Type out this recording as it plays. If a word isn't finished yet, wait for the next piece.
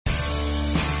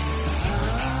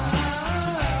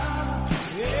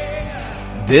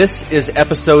This is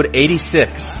episode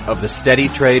 86 of the Steady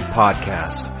Trade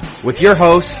Podcast with your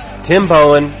hosts, Tim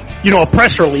Bowen. You know, a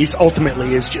press release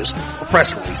ultimately is just a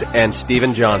press release. And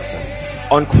Steven Johnson.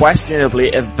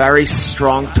 Unquestionably a very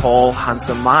strong, tall,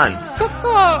 handsome man.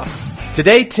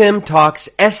 Today, Tim talks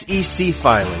SEC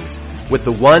filings with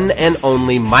the one and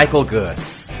only Michael Good.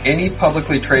 Any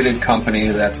publicly traded company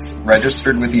that's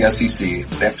registered with the SEC,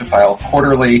 they have to file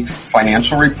quarterly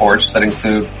financial reports that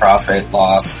include profit,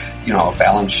 loss, a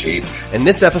balance sheet. And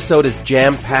this episode is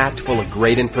jam-packed full of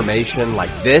great information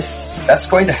like this. That's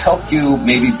going to help you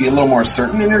maybe be a little more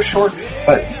certain in your short,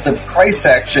 but the price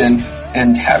action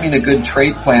and having a good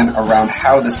trade plan around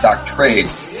how the stock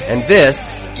trades. And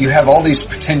this. You have all these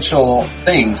potential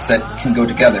things that can go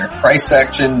together. Price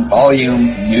action,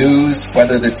 volume, news,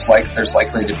 whether there's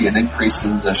likely to be an increase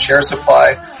in the share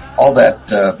supply, all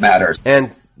that matters.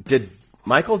 And did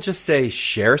Michael just say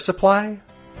share supply?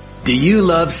 Do you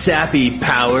love sappy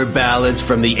power ballads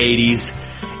from the 80s?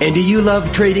 And do you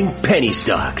love trading penny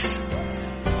stocks?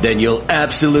 Then you'll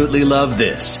absolutely love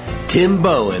this. Tim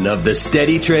Bowen of the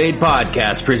Steady Trade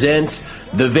Podcast presents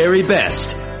the very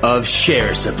best of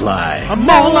share supply. I'm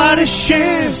all out of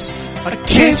shares. I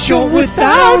can't short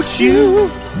without you.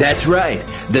 That's right.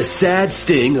 The sad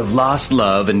sting of lost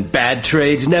love and bad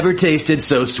trades never tasted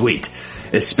so sweet.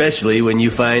 Especially when you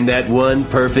find that one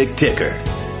perfect ticker.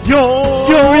 You're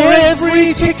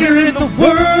every ticker in the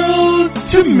world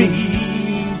to me.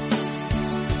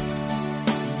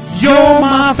 You're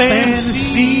my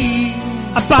fantasy.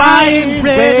 I buy in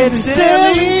red and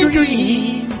sell in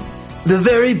green. The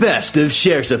very best of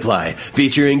share supply,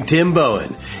 featuring Tim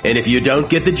Bowen. And if you don't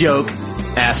get the joke,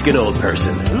 ask an old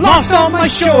person. Lost all my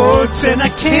shorts and I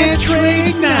can't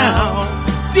trade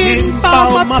now. Didn't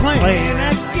follow my plan,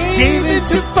 I gave it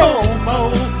to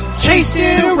FOMO. Chased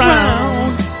it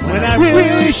around when I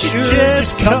really should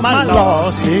just cut my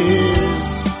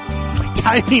losses. My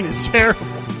timing is terrible.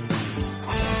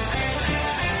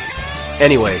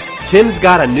 Anyway, Tim's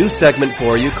got a new segment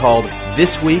for you called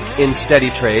This Week in Steady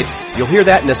Trade. You'll hear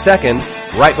that in a second,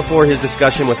 right before his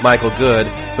discussion with Michael Good.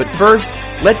 But first,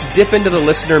 let's dip into the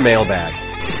listener mailbag.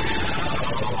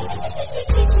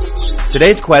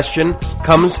 Today's question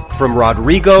comes from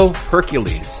Rodrigo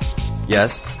Hercules.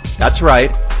 Yes, that's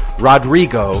right,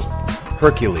 Rodrigo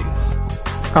Hercules.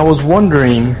 I was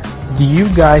wondering, do you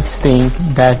guys think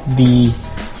that the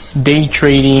day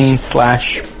trading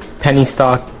 / penny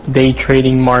stock day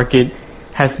trading market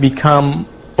has become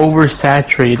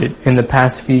oversaturated in the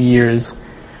past few years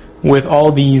with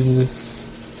all these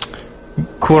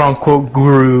quote unquote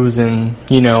gurus and,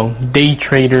 day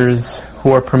traders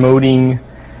who are promoting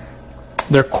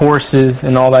their courses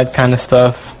and all that kind of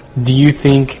stuff? Do you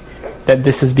think that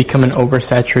this has become an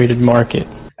oversaturated market?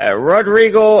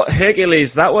 Rodrigo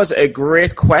Hercules, that was a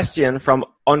great question from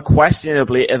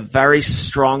unquestionably a very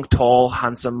strong, tall,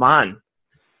 handsome man.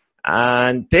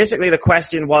 And basically the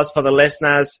question was for the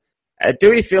listeners,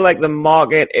 do we feel like the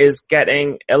market is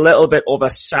getting a little bit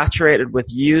oversaturated with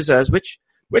users, which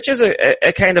is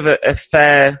a kind of a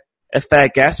fair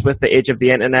guess with the age of the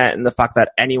internet and the fact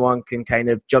that anyone can kind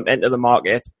of jump into the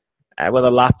market with a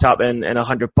laptop and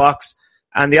 $100.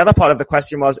 And the other part of the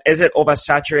question was, is it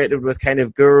oversaturated with kind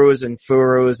of gurus and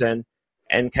furus and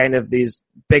kind of these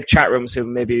big chat rooms who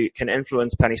maybe can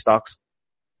influence penny stocks?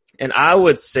 And I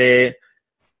would say,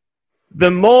 the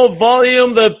more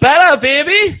volume, the better,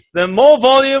 baby. The more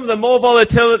volume, the more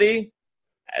volatility,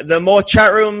 the more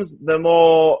chat rooms, the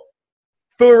more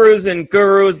furus and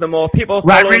gurus, the more people.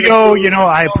 Rodrigo,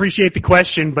 I appreciate the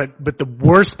question, but the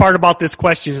worst part about this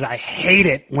question is I hate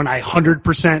it when I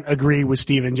 100% agree with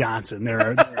Steven Johnson.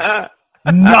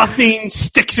 Nothing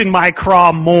sticks in my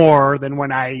craw more than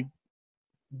when I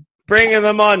bring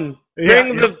them on.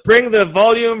 Bring the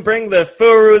volume, bring the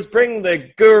furus, bring the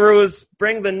gurus,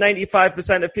 bring the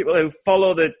 95% of people who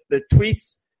follow the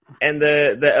tweets and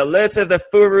the alerts of the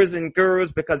furus and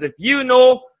gurus, because if you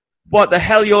know what the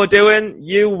hell you're doing,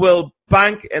 you will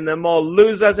bank, and the more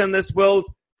losers in this world,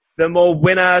 the more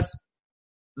winners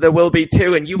there will be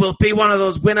too, and you will be one of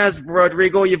those winners,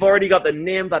 Rodrigo. You've already got the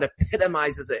name that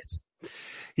epitomizes it.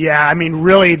 Yeah, I mean,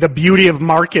 really, the beauty of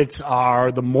markets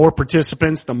are the more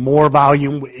participants, the more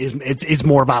volume it's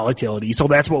more volatility. So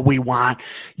that's what we want.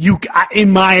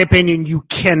 In my opinion, you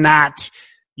cannot,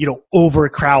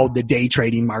 overcrowd the day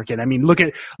trading market. I mean, look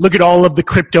at all of the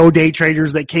crypto day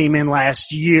traders that came in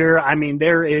last year. I mean,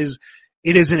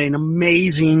 it is an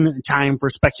amazing time for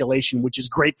speculation, which is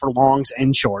great for longs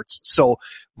and shorts. So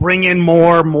bring in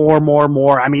more.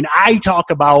 I mean, I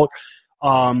talk about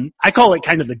I call it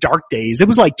kind of the dark days. It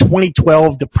was like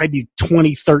 2012 to probably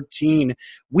 2013.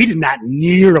 We did not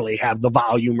nearly have the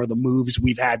volume or the moves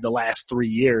we've had the last 3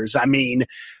 years. I mean,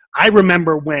 I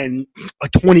remember when a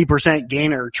 20%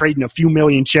 gainer trading a few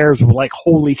million shares was like,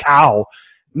 holy cow.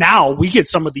 Now we get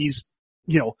some of these,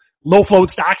 low float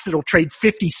stocks that'll trade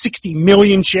 50, 60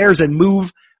 million shares and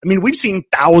move. I mean, we've seen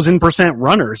 1,000%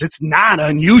 runners. It's not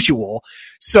unusual.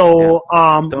 So,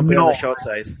 don't be on the short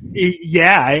side.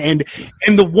 Yeah. And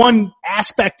the one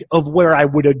aspect of where I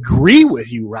would agree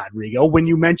with you, Rodrigo, when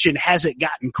you mentioned, has it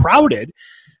gotten crowded?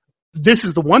 This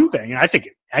is the one thing. And I think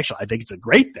it's a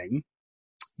great thing.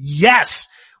 Yes,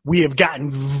 we have gotten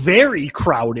very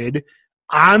crowded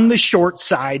on the short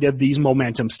side of these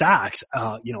momentum stocks.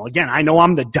 Again, I know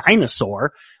I'm the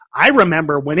dinosaur. I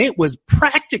remember when it was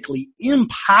practically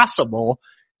impossible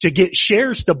to get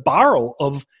shares to borrow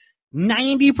of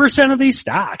 90% of these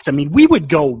stocks. I mean, we would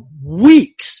go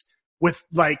weeks with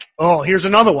like, oh, here's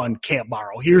another one, can't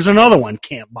borrow. Here's another one,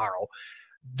 can't borrow.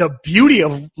 The beauty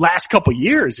of last couple of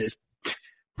years is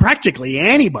practically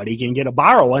anybody can get a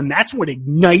borrow, and that's what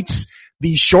ignites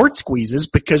these short squeezes,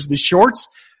 because the shorts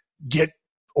get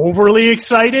overly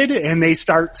excited and they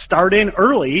start in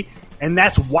early, and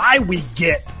that's why we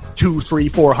get 200,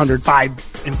 300, 400,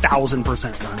 500, and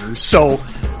 1,000% runners. So,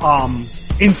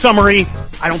 in summary,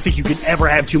 I don't think you can ever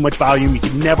have too much volume. You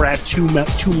can never have too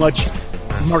much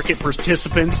market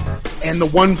participants. And the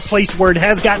one place where it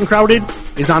has gotten crowded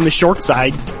is on the short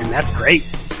side, and that's great.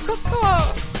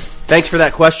 Thanks for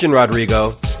that question,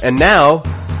 Rodrigo. And now,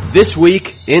 This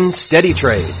Week in Steady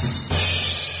Trade.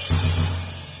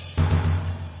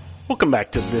 Welcome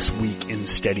back to This Week in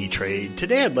Steady Trade.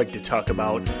 Today I'd like to talk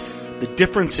about the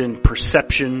difference in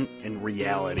perception and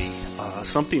reality,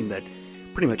 something that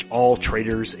pretty much all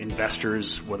traders,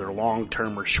 investors, whether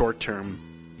long-term or short-term,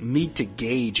 need to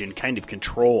gauge and kind of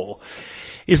control,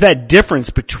 is that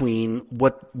difference between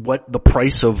what the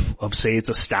price of say it's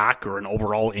a stock or an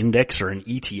overall index or an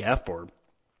ETF or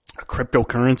a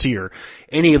cryptocurrency or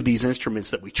any of these instruments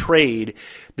that we trade,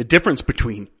 the difference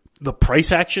between the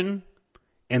price action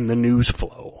and the news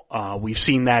flow. We've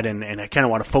seen that, and I kind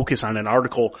of want to focus on an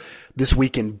article this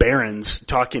week in Barron's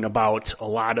talking about a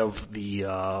lot of the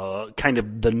kind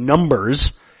of the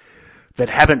numbers that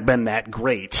haven't been that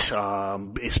great,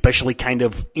 especially kind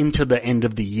of into the end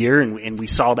of the year, and we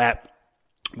saw that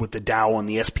with the Dow and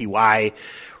the SPY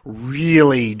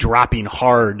really dropping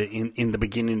hard in the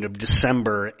beginning of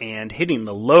December and hitting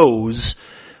the lows.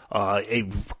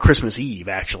 Christmas Eve,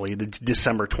 actually, the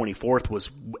December 24th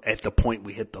was at the point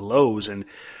we hit the lows, and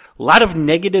a lot of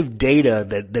negative data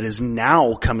that is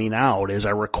now coming out as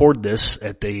I record this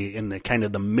in the kind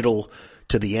of the middle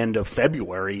to the end of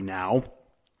February now.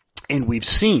 And we've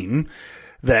seen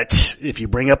that if you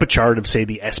bring up a chart of, say,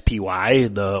 the SPY,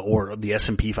 or the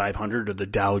S&P 500 or the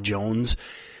Dow Jones,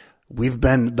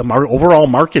 overall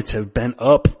markets have been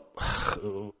up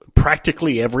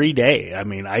practically every day. I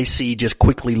mean, I see, just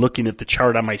quickly looking at the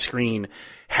chart on my screen,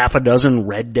 half a dozen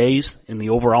red days in the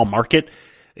overall market.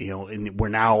 And we're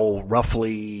now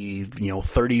roughly,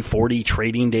 30, 40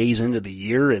 trading days into the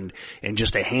year, and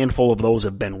just a handful of those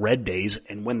have been red days.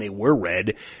 And when they were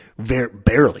red,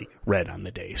 barely red on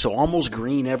the day. So almost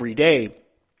green every day,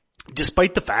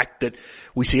 despite the fact that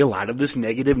we see a lot of this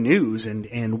negative news.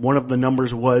 And one of the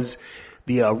numbers was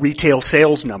the retail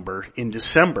sales number in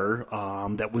December,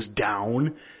 that was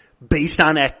down based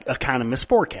on economists'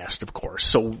 forecast, of course.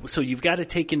 So you've got to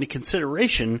take into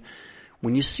consideration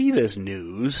when you see this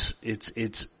news,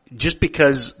 it's just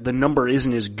because the number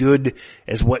isn't as good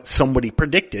as what somebody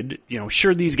predicted.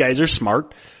 Sure, these guys are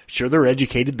smart. Sure, they're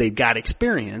educated. They've got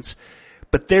experience,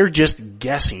 but they're just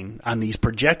guessing on these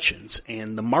projections.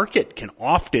 And the market can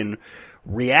often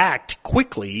react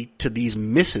quickly to these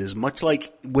misses, much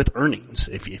like with earnings.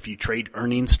 If you trade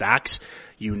earning stocks,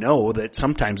 you know that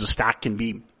sometimes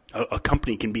a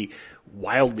company can be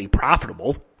wildly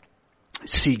profitable,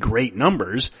 see great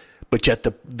numbers, but yet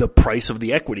the price of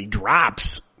the equity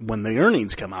drops when the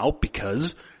earnings come out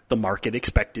because the market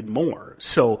expected more.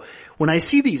 So when I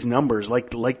see these numbers, like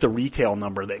the retail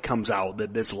number that comes out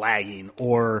that's lagging,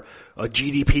 or a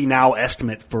GDP Now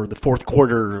estimate for the fourth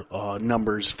quarter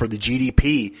numbers for the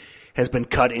GDP has been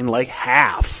cut in like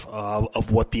half of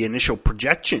what the initial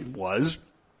projection was.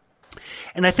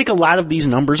 And I think a lot of these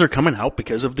numbers are coming out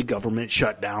because of the government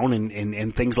shutdown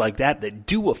and things like that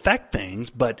do affect things,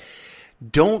 but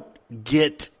don't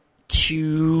get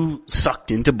too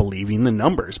sucked into believing the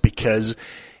numbers, because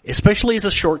especially as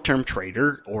a short-term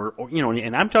trader or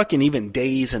and I'm talking even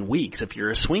days and weeks, if you're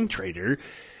a swing trader,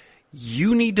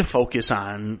 you need to focus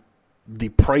on the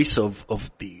price of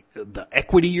the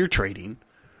equity you're trading,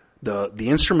 the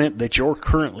instrument that you're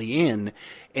currently in.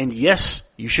 And yes,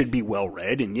 you should be well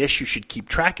read, and yes, you should keep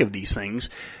track of these things.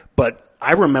 But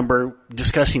I remember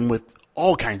discussing with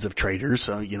all kinds of traders,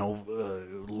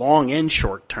 long and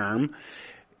short term,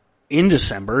 in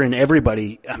December, and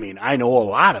everybody, I mean, I know a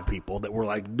lot of people that were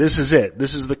like, this is it.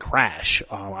 This is the crash.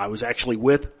 I was actually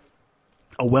with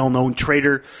a well-known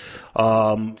trader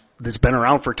that's been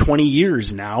around for 20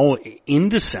 years now in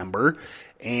December,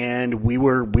 and we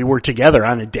were together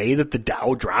on a day that the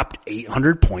Dow dropped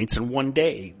 800 points in one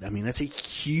day. I mean, that's a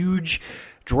huge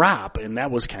drop, and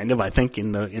that was kind of, I think,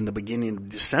 in the beginning of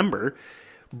December.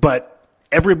 But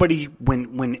everybody,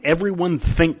 when everyone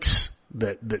thinks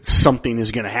that something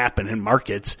is going to happen in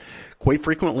markets, quite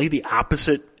frequently the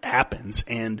opposite happens.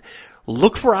 And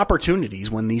look for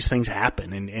opportunities when these things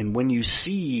happen. And when you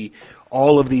see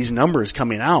all of these numbers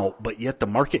coming out, but yet the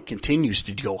market continues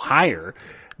to go higher,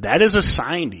 that is a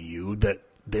sign to you that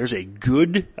there's a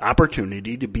good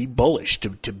opportunity to be bullish,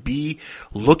 to be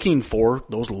looking for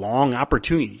those long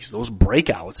opportunities, those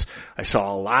breakouts. I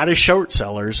saw a lot of short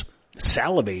sellers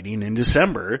salivating in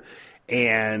December.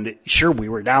 And sure, we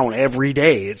were down every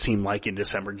day, it seemed like, in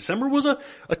December. December was a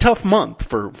tough month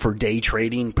for day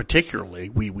trading particularly.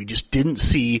 We just didn't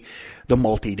see the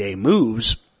multi-day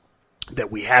moves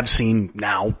that we have seen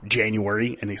now,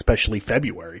 January and especially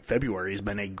February. February has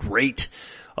been a great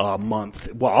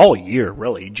month, well, all year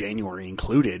really, January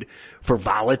included, for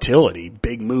volatility.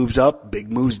 Big moves up, big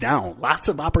moves down. Lots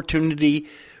of opportunity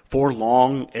for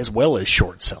long as well as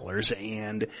short sellers.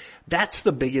 And that's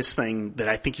the biggest thing that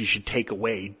I think you should take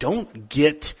away. Don't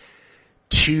get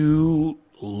too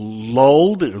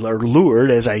lulled or lured,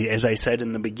 as I said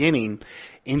in the beginning,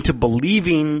 into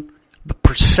believing the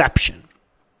perception.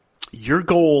 Your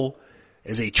goal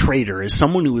as a trader, as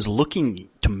someone who is looking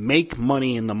to make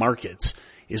money in the markets,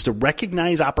 is to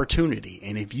recognize opportunity.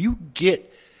 And if you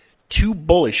get too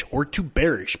bullish or too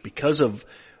bearish because of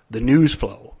the news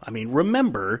flow, I mean,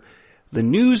 remember, the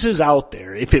news is out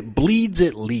there. If it bleeds,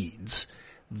 it leads.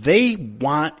 They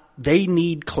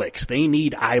need clicks. They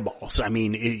need eyeballs. I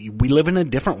mean, we live in a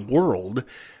different world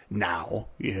now.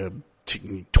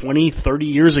 20, 30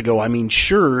 years ago, I mean,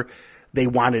 sure, they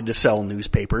wanted to sell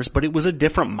newspapers, but it was a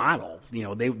different model.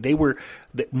 They were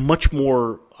much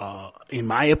more, in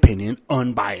my opinion,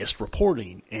 unbiased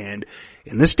reporting. And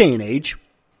in this day and age,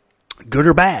 good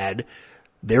or bad,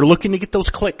 they're looking to get those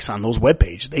clicks on those web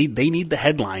pages. They need the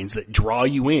headlines that draw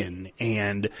you in.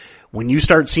 And when you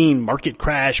start seeing market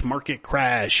crash,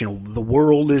 the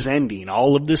world is ending,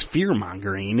 all of this fear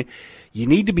mongering, you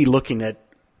need to be looking at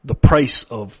the price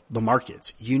of the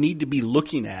markets. You need to be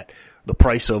looking at the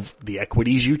price of the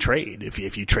equities you trade.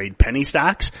 If you trade penny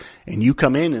stocks and you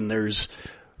come in and there's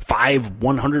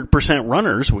 100%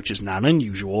 runners, which is not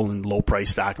unusual in low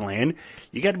price stock land,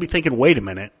 you got to be thinking, wait a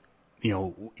minute.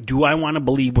 Do I want to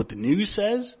believe what the news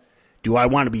says? Do I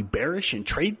want to be bearish and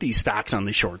trade these stocks on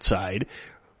the short side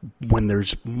when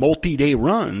there's multi-day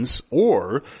runs?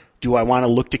 Or do I want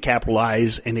to look to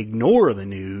capitalize and ignore the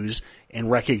news and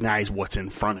recognize what's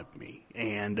in front of me?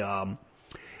 And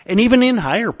even in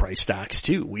higher price stocks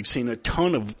too, we've seen a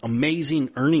ton of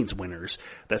amazing earnings winners.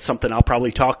 That's something I'll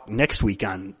probably talk next week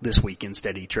on This Week in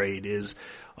Steady Trade is,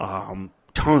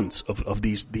 tons of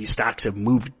these stocks have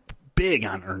moved big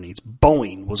on earnings.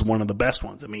 Boeing was one of the best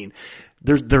ones. I mean,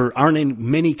 there aren't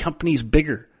many companies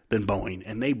bigger than Boeing,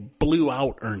 and they blew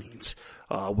out earnings.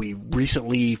 We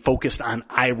recently focused on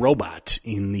iRobot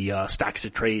in the Stocks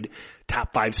to Trade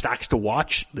top 5 stocks to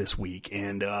watch this week.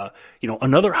 And,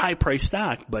 another high price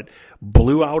stock, but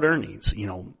blew out earnings.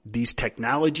 These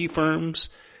technology firms,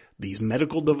 these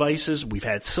medical devices, we've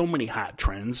had so many hot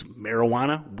trends,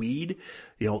 marijuana, weed,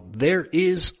 there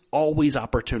is always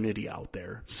opportunity out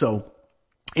there. So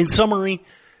in summary,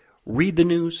 read the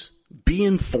news, be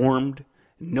informed,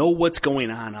 know what's going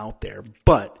on out there,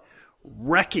 but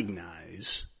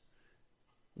recognize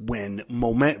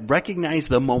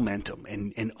the momentum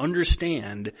and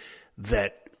understand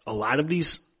that a lot of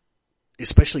these,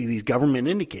 especially these government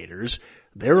indicators,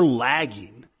 they're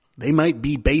lagging. They might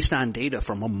be based on data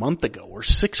from a month ago or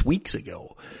 6 weeks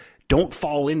ago. Don't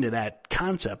fall into that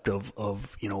concept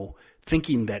of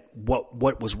thinking that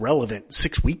what was relevant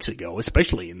 6 weeks ago,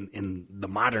 especially in the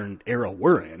modern era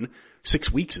we're in.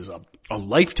 6 weeks is a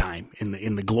lifetime in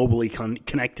the globally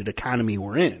connected economy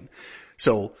we're in.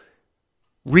 So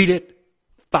read it,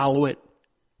 follow it,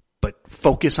 but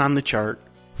focus on the chart,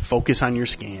 focus on your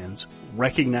scans,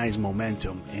 recognize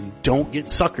momentum, and don't get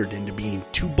suckered into being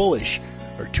too bullish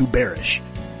or too bearish.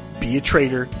 Be a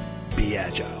trader, be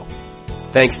agile.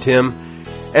 Thanks, Tim.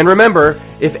 And remember,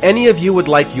 if any of you would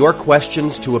like your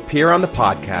questions to appear on the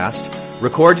podcast,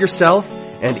 record yourself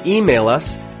and email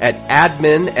us at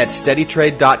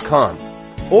admin@steadytrade.com.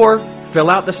 Or fill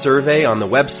out the survey on the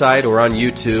website or on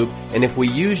YouTube, and if we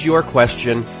use your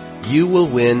question, you will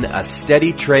win a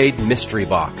Steady Trade mystery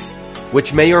box,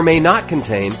 which may or may not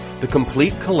contain the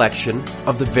complete collection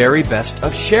of the very best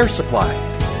of Share Supply.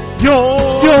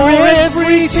 You're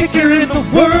every ticker in the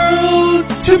world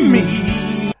to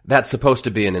me. That's supposed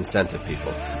to be an incentive,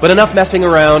 people. But enough messing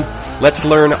around. Let's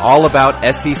learn all about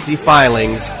SEC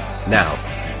filings now.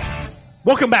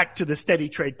 Welcome back to the Steady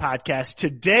Trade Podcast.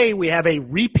 Today we have a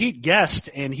repeat guest,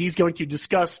 and he's going to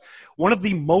discuss one of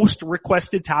the most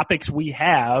requested topics we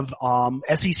have,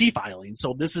 SEC filing.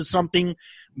 So this is something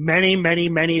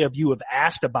many of you have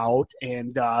asked about,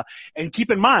 and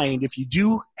keep in mind, if you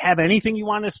do have anything you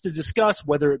want us to discuss,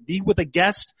 whether it be with a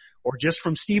guest or just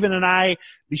from Stephen and I,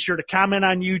 be sure to comment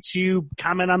on YouTube,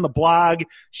 comment on the blog,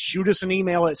 shoot us an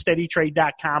email at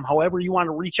steadytrade.com. However you want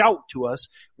to reach out to us,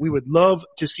 we would love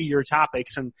to see your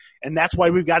topics. And that's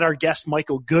why we've got our guest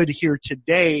Michael Good here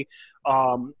today.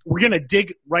 We're going to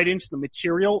dig right into the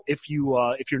material. If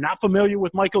you're not familiar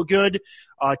with Michael Good,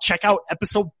 check out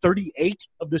episode 38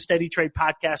 of the Steady Trade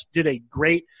Podcast. Did a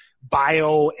great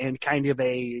bio and kind of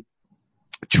a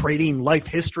trading life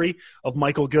history of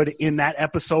Michael Good in that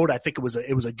episode. I think it was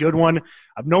a good one.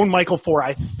 I've known Michael for,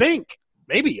 I think,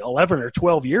 maybe 11 or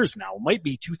 12 years now. It might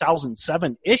be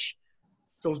 2007-ish.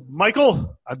 So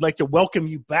Michael, I'd like to welcome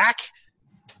you back.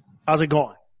 How's it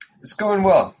going? It's going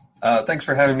well. Thanks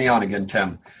for having me on again,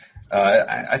 Tim.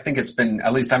 I think it's been,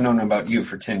 at least I've known about you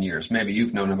for 10 years. Maybe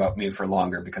you've known about me for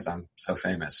longer because I'm so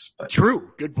famous. But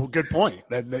true. Good point.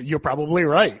 You're probably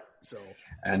right. So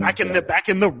and back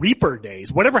in the Reaper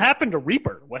days, whatever happened to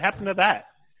Reaper? What happened to that?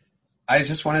 I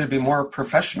just wanted to be more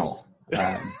professional.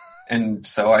 And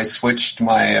so I switched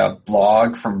my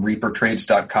blog from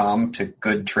reapertrades.com to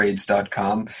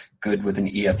goodtrades.com, good with an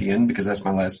E at the end because that's my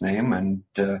last name. And,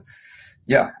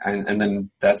 and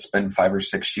then that's been 5 or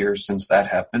 6 years since that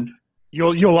happened.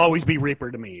 You'll always be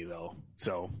Reaper to me, though.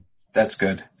 So that's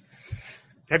good.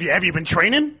 Have you been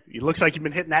training? It looks like you've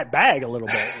been hitting that bag a little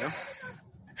bit. You know?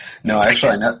 No,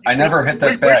 actually, I never hit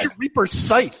that bag. Where's your Reaper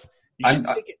scythe? You should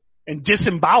take it and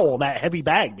disembowel that heavy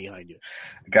bag behind you.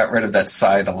 I got rid of that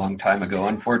scythe a long time ago,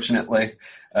 unfortunately.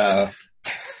 I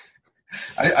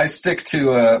stick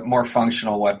to more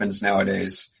functional weapons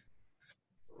nowadays.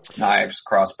 Knives,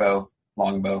 crossbow,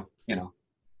 longbow, you know.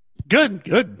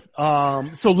 Good.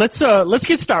 So let's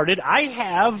get started. I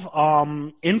have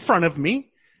in front of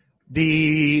me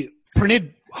the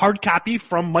printed hard copy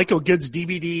from Michael Good's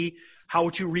DVD, How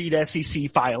to Read SEC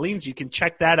Filings. You can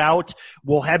check that out.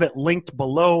 We'll have it linked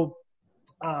below.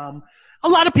 A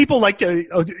lot of people like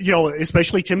to,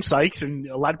 especially Tim Sykes, and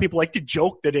a lot of people like to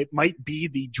joke that it might be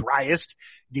the driest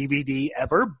DVD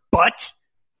ever, but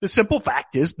the simple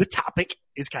fact is the topic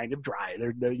is kind of dry.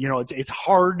 It's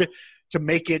hard to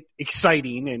make it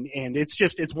exciting, and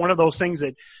it's one of those things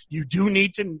that you do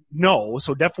need to know.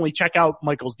 So definitely check out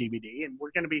Michael's DVD, and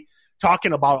we're going to be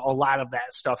talking about a lot of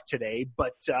that stuff today,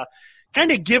 but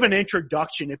kind of give an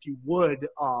introduction if you would,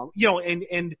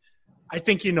 and I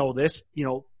think you know this,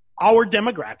 our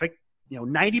demographic,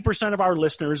 90% of our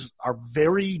listeners are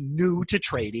very new to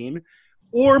trading,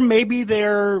 or maybe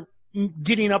they're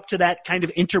getting up to that kind of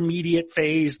intermediate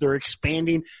phase. They're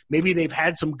expanding. Maybe they've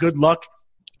had some good luck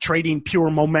trading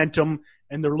pure momentum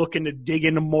and they're looking to dig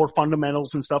into more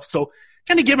fundamentals and stuff. So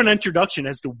kind of give an introduction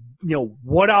as to,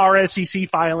 what are SEC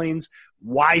filings?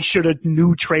 Why should a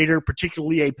new trader,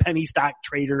 particularly a penny stock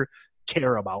trader,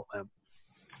 care about them?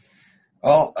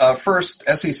 Well, first,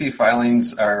 SEC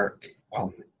filings are,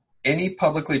 any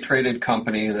publicly traded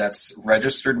company that's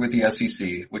registered with the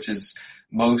SEC, which is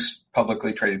most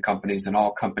publicly traded companies and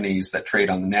all companies that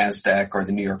trade on the NASDAQ or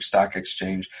the New York Stock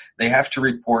Exchange, they have to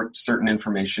report certain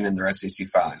information in their SEC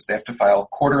filings. They have to file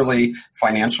quarterly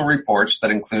financial reports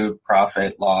that include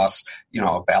profit, loss,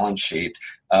 a balance sheet.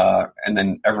 And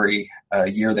then every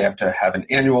year they have to have an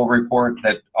annual report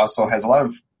that also has a lot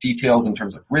of details in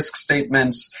terms of risk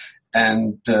statements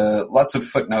and lots of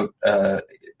footnote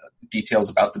details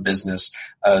about the business,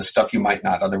 stuff you might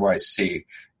not otherwise see.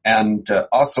 And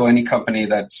also any company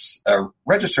that's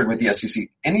registered with the SEC,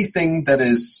 anything that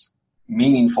is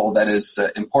meaningful, that is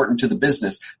important to the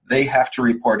business, they have to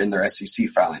report in their SEC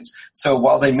filings. So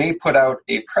while they may put out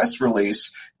a press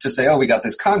release to say, we got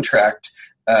this contract.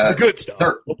 The good stuff.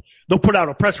 They'll put out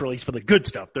a press release for the good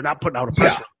stuff. They're not putting out a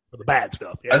press release for the bad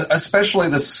stuff. Yeah. Especially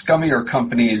the scummier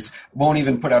companies won't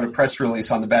even put out a press release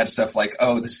on the bad stuff like,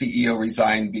 the CEO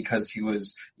resigned because he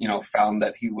was, found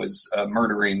that he was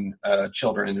murdering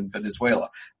children in Venezuela.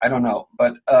 I don't know.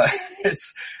 But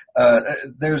it's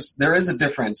there is a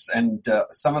difference, and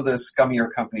some of the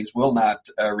scummier companies will not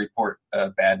report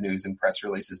bad news in press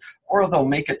releases, or they'll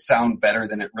make it sound better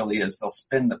than it really is. They'll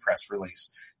spin the press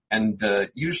release. And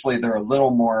usually they're a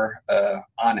little more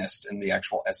honest in the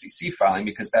actual SEC filing,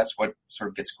 because that's what sort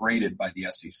of gets graded by the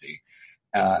SEC.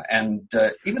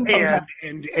 Even sometimes,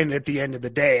 and at the end of the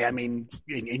day, I mean,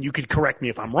 and you could correct me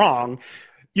if I'm wrong,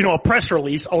 you know, a press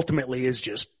release ultimately is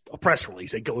just a press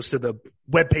release. It goes to the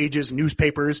web pages,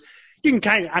 newspapers. You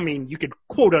can you could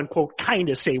quote unquote kind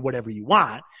of say whatever you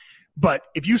want, but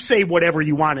if you say whatever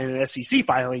you want in an SEC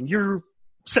filing, you're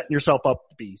setting yourself up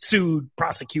to be sued,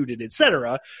 prosecuted,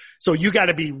 etc. So you got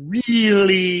to be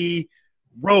really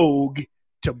rogue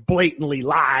to blatantly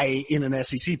lie in an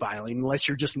SEC filing, unless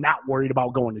you're just not worried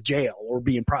about going to jail or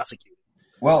being prosecuted.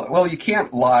 Well, you can't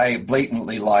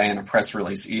blatantly lie in a press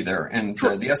release either, and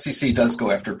the SEC does go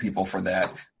after people for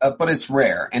that, but it's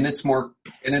rare, and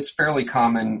it's fairly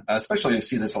common, especially you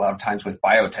see this a lot of times with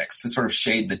biotechs, to sort of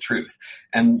shade the truth.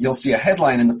 And you'll see a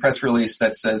headline in the press release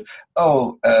that says,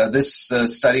 this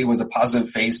study was a positive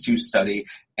phase 2 study,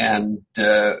 and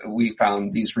we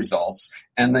found these results.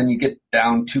 And then you get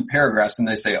down 2 paragraphs and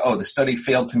they say, the study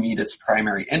failed to meet its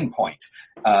primary endpoint.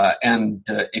 And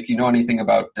if you know anything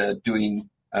about doing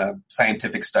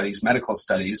scientific studies, medical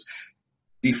studies,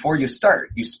 before you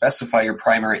start, you specify your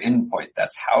primary endpoint.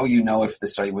 That's how you know if the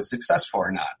study was successful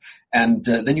or not. And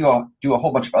then you do a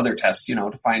whole bunch of other tests,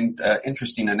 to find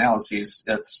interesting analyses,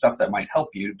 stuff that might help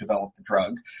you develop the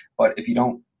drug. But if you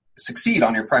don't succeed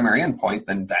on your primary endpoint,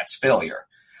 then that's failure.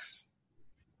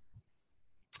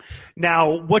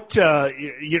 Now, what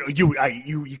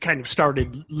you kind of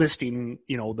started listing,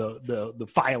 the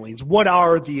filings. What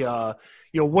are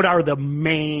the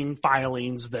main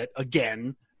filings that,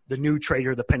 again, the new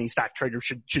trader, the penny stock trader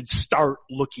should start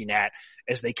looking at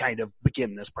as they kind of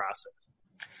begin this process?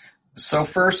 So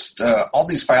first, all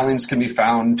these filings can be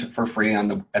found for free on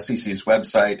the SEC's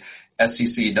website,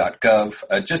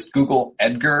 sec.gov. Just Google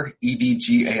Edgar,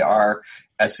 EDGAR,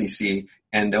 SEC,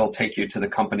 and it'll take you to the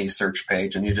company search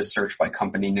page, and you just search by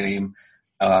company name.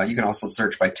 You can also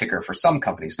search by ticker for some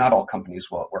companies. Not all companies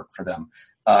will work for them.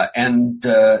 And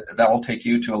that will take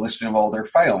you to a listing of all their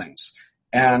filings.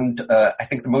 And I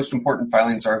think the most important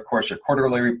filings are, of course, your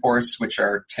quarterly reports, which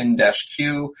are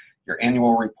 10-Q. Your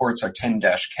annual reports are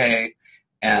 10-K.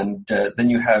 And then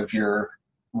you have your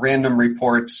random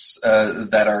reports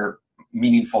that are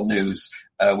meaningful news,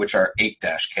 which are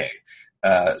 8-K.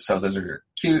 So those are your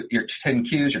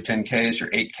 10-Qs, your 10-Ks, your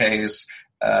 8-Ks.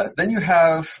 Then you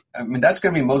have, that's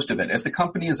going to be most of it. If the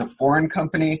company is a foreign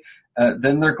company,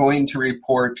 then they're going to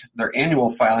report their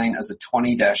annual filing as a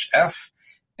 20-F,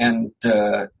 and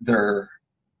their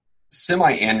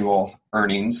semi-annual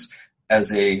earnings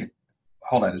as a,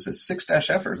 is it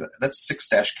 6-F or that's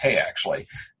 6-K actually.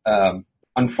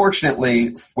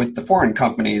 Unfortunately, with the foreign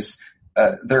companies,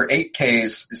 their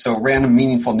 8-Ks, so random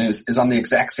meaningful news, is on the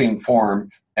exact same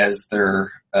form as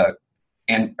their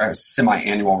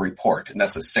semi-annual report, and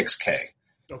that's a 6-K.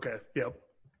 Okay, yep.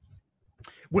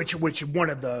 Which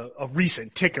one of a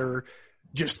recent ticker,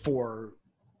 just for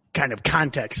kind of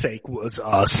context sake, was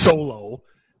Solo,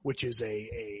 which is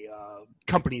a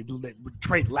company that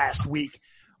traded last week,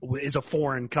 is a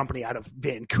foreign company out of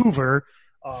Vancouver.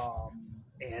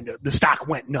 And the stock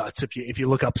went nuts. If you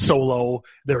look up Solo,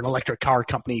 they're an electric car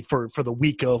company for the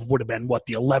week of would have been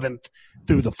the 11th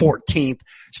through the 14th.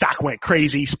 Stock went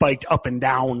crazy, spiked up and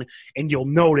down, and you'll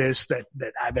notice that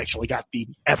I've actually got the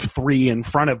F3 in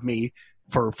front of me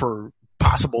for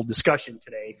possible discussion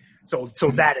today. So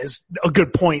that is a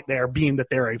good point there, being that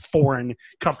they're a foreign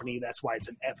company. That's why it's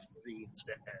an F3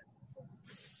 instead.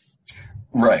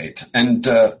 Right. And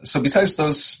so besides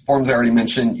those forms I already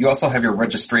mentioned, you also have your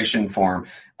registration form.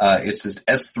 It's this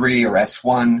S3 or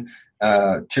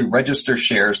S1 to register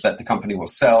shares that the company will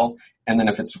sell. And then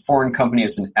if it's a foreign company,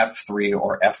 it's an F3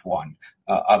 or F1.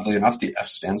 Oddly enough, the F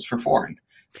stands for foreign.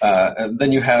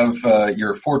 Then you have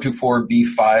your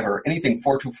 424B5 or anything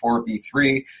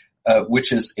 424B3,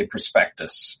 which is a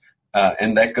prospectus.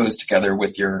 And that goes together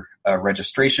with your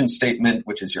registration statement,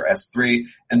 which is your S3.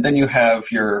 And then you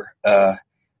have your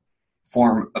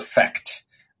form effect,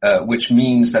 which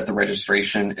means that the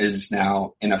registration is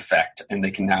now in effect and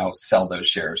they can now sell those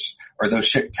shares. Or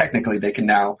technically they can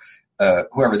now,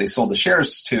 whoever they sold the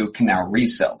shares to can now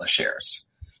resell the shares.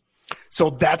 So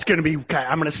that's going to be,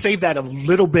 I'm going to save that a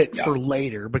little bit for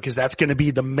later, because that's going to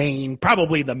be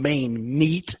probably the main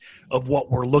meat of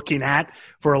what we're looking at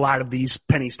for a lot of these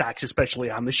penny stocks, especially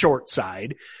on the short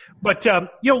side. But,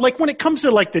 like when it comes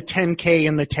to like the 10K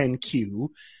and the 10Q,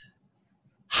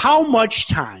 how much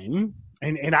time,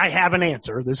 and I have an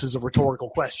answer, this is a rhetorical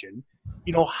question,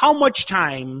 how much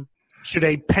time should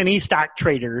a penny stock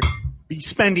trader be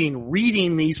spending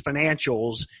reading these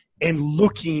financials and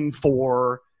looking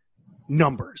for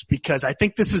numbers? Because I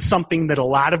think this is something that a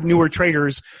lot of newer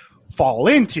traders fall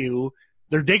into.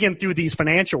 They're digging through these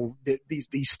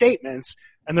these statements,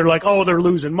 and they're like, oh, they're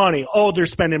losing money. Oh, they're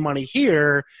spending money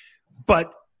here.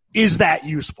 But is that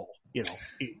useful?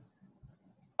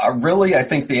 Really, I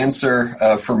think the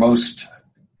answer for most,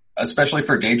 especially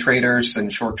for day traders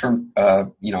and short-term,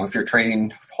 if you're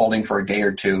holding for a day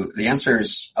or two, the answer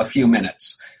is a few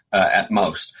minutes at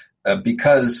most.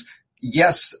 Because,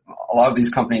 yes, a lot of these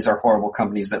companies are horrible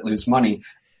companies that lose money,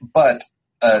 but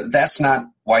that's not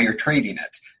why you're trading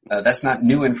it. That's not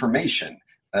new information.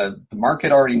 The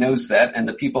market already knows that, and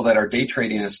the people that are day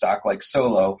trading a stock like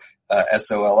Solo,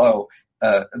 SOLO,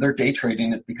 they're day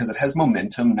trading it because it has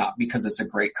momentum, not because it's a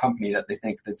great company that they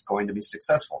think that's going to be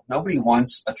successful. Nobody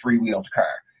wants a three-wheeled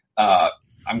car.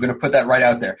 I'm going to put that right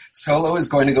out there. Solo is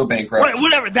going to go bankrupt.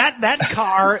 Whatever. That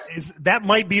car that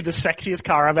might be the sexiest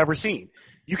car I've ever seen.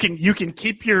 You can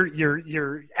keep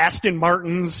your Aston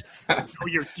Martins,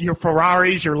 your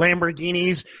Ferraris, your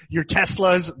Lamborghinis, your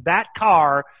Teslas. That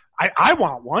car, I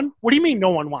want one. What do you mean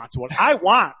no one wants one? I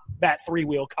want that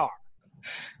three-wheel car.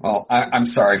 Well, I'm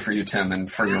sorry for you, Tim,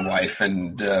 and for your wife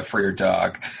and for your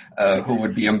dog, who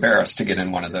would be embarrassed to get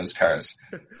in one of those cars.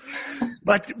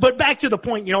 But back to the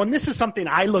point, and this is something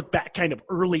I look back kind of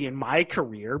early in my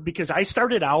career, because I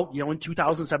started out, in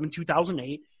 2007,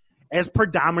 2008 as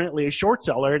predominantly a short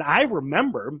seller. And I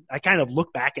remember, I kind of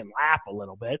look back and laugh a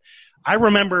little bit. I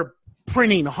remember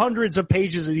printing hundreds of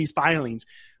pages of these filings,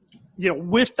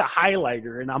 with the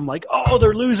highlighter, and I'm like, oh,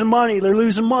 they're losing money.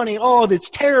 Oh, that's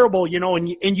terrible,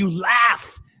 and you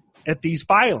laugh at these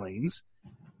filings.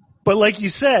 But like you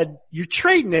said, you're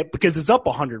trading it because it's up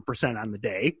 100% on the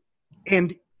day.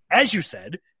 And as you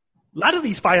said, a lot of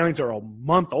these filings are a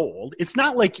month old. It's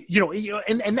not like,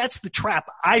 and that's the trap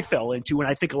I fell into, and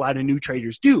I think a lot of new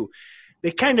traders do.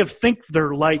 They kind of think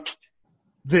they're like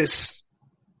this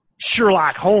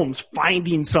Sherlock Holmes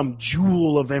finding some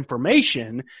jewel of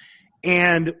information.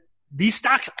 And these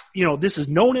stocks, this is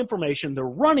known information. They're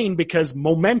running because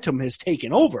momentum has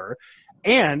taken over,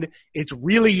 and it's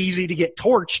really easy to get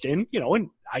torched. And, and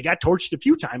I got torched a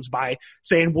few times by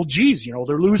saying, well, geez,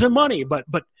 they're losing money, but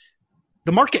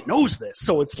the market knows this.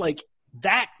 So it's like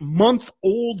that month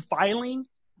old filing.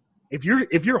 If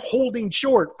you're holding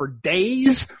short for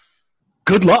days,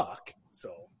 good luck.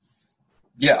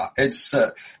 Yeah, it's,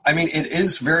 it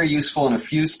is very useful in a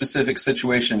few specific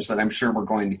situations that I'm sure we're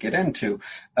going to get into.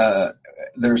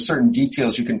 There are certain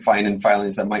details you can find in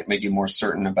filings that might make you more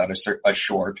certain about a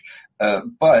short.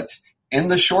 But in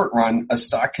the short run, a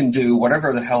stock can do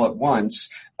whatever the hell it wants,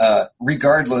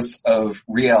 regardless of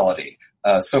reality.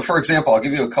 So for example, I'll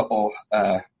give you a couple,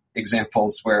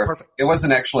 examples where Perfect. It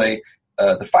wasn't actually,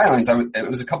 the filings. It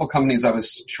was a couple companies I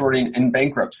was shorting in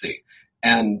bankruptcy.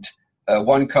 And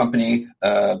one company,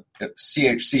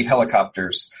 CHC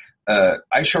Helicopters,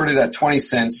 I shorted at 20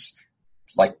 cents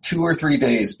like 2 or 3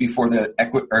 days before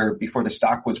the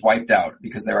stock was wiped out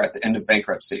because they were at the end of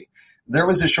bankruptcy. There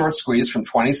was a short squeeze from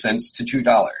 20 cents to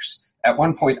 $2. At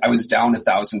one point, I was down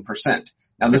 1,000%.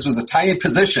 Now, this was a tiny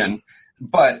position,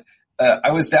 but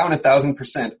I was down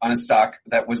 1,000% on a stock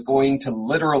that was going to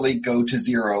literally go to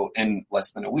zero in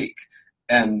less than a week.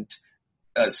 And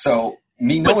so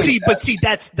me knowing but see,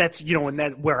 that's and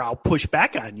that where I'll push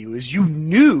back on you is you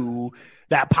knew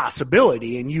that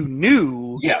possibility, and you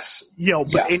knew yes,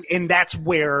 and that's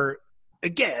where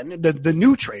again the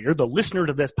new trader, the listener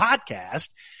to this podcast,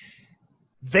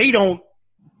 they don't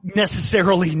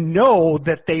necessarily know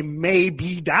that they may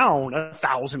be down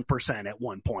 1,000% at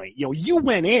one point. You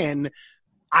went in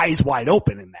eyes wide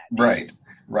open in that.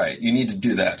 Right. You need to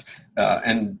do that.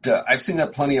 And I've seen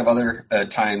that plenty of other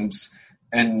times.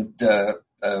 And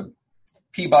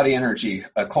Peabody Energy,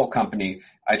 a coal company,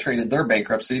 I traded their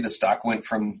bankruptcy. The stock went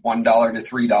from $1 to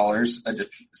 $3,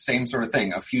 same sort of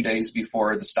thing, a few days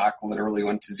before the stock literally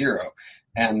went to zero.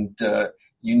 And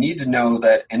you need to know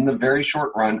that in the very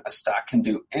short run, a stock can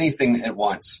do anything it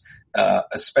wants,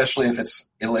 especially if it's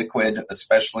illiquid,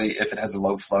 especially if it has a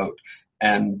low float.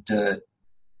 And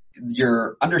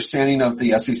your understanding of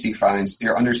the SEC filings,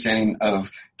 your understanding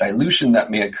of dilution that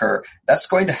may occur, that's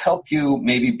going to help you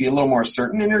maybe be a little more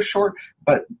certain in your short,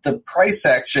 but the price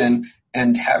action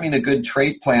and having a good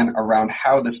trade plan around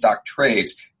how the stock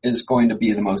trades is going to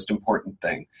be the most important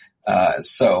thing.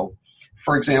 So,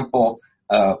 for example,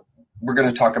 we're going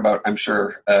to talk about, I'm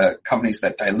sure, companies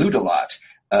that dilute a lot,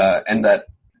 and that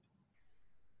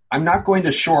I'm not going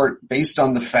to short based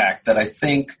on the fact that I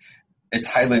think it's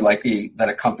highly likely that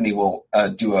a company will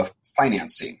do a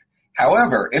financing.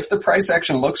 However, if the price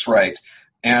action looks right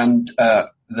and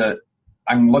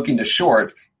I'm looking to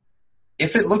short,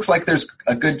 if it looks like there's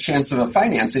a good chance of a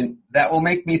financing, that will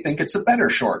make me think it's a better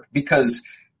short, because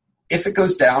if it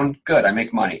goes down, good, I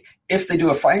make money. If they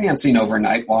do a financing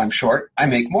overnight while I'm short, I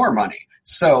make more money.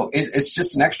 So it's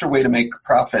just an extra way to make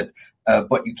profit,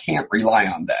 but you can't rely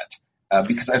on that.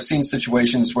 Because I've seen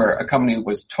situations where a company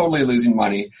was totally losing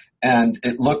money and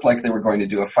it looked like they were going to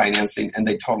do a financing and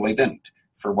they totally didn't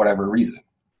for whatever reason.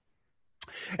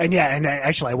 And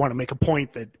actually I want to make a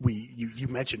point that you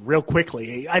mentioned real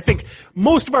quickly. I think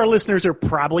most of our listeners are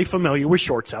probably familiar with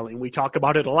short selling. We talk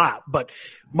about it a lot, but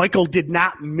Michael did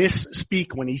not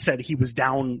misspeak when he said he was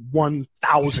down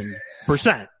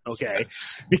 1,000%. Okay.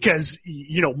 Because,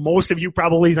 most of you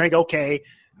probably think, okay,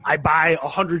 I buy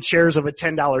 100 shares of a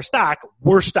 $10 stock,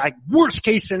 worst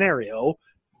case scenario,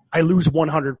 I lose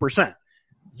 100%.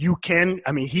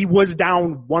 He was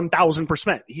down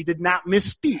 1,000%. He did not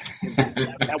misspeak.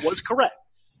 That was correct.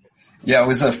 Yeah, it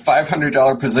was a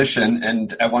 $500 position,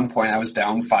 and at one point I was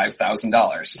down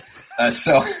 $5,000.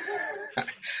 So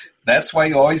that's why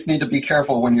you always need to be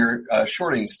careful when you're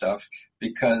shorting stuff,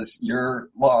 because your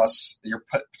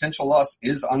potential loss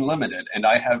is unlimited, and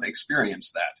I have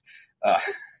experienced that.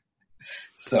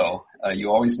 So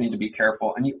you always need to be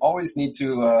careful, and you always need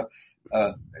to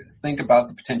think about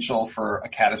the potential for a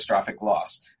catastrophic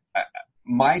loss.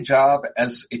 My job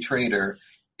as a trader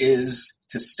is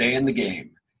to stay in the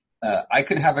game. I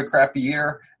could have a crappy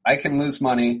year, I can lose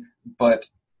money, but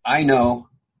I know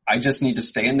I just need to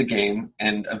stay in the game,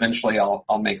 and eventually I'll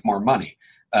make more money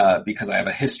because I have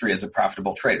a history as a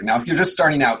profitable trader. Now, if you're just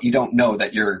starting out, you don't know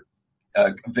that you're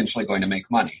eventually going to make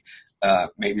money.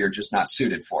 Maybe you're just not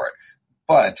suited for it.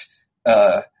 But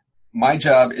my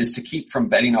job is to keep from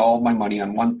betting all of my money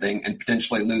on one thing and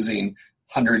potentially losing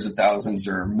hundreds of thousands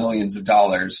or millions of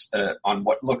dollars on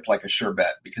what looked like a sure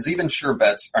bet, because even sure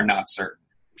bets are not certain.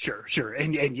 Sure.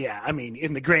 And yeah,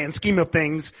 in the grand scheme of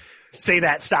things, say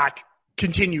that stock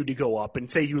continued to go up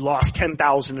and say you lost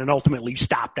 10,000 and ultimately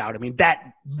stopped out.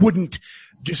 That wouldn't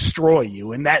destroy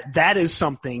you. And that is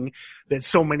something that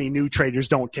so many new traders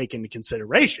don't take into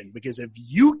consideration, because if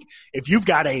you've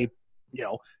got a,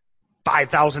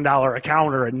 $5,000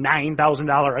 account or a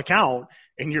 $9,000 account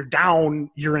and you're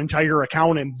down your entire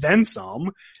account and then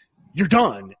some, you're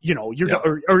done,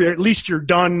 or at least you're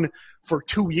done for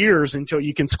 2 years until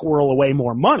you can squirrel away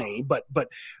more money. But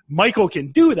Michael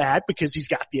can do that because he's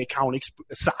got the account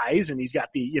size and he's got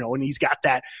and he's got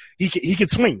that, he could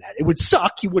swing that. It would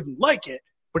suck. He wouldn't like it,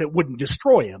 but it wouldn't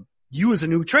destroy him. You as a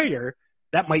new trader,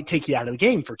 that might take you out of the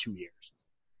game for 2 years.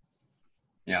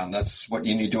 Yeah, and that's what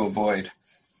you need to avoid.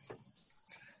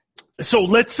 So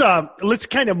let's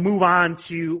kind of move on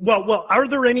to, well, are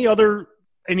there any other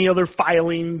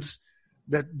filings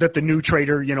that the new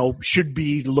trader, should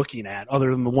be looking at other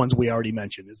than the ones we already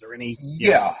mentioned? Is there any?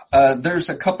 Yeah,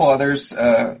 there's a couple others.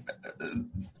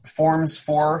 Forms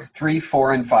 4, 3,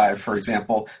 4, and 5, for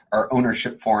example, are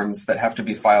ownership forms that have to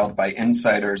be filed by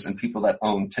insiders and people that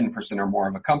own 10% or more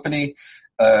of a company.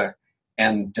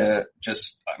 I'm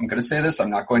going to say this. I'm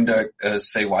not going to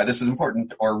say why this is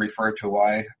important or refer to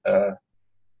why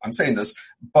I'm saying this.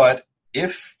 But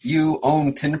if you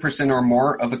own 10% or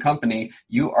more of a company,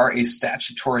 you are a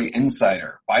statutory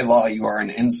insider. By law, you are an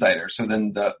insider. So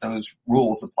then those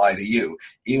rules apply to you,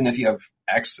 even if you have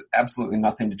absolutely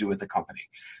nothing to do with the company.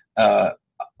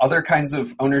 Other kinds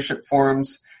of ownership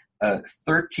forms,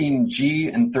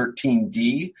 13G and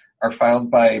 13D, are filed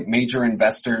by major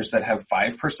investors that have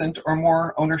 5% or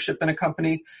more ownership in a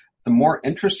company. The more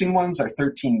interesting ones are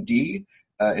 13D.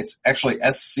 It's actually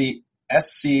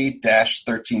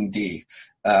SC-13D,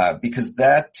 because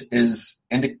that is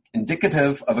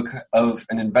indicative of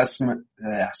an investment.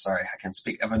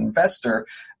 Of an investor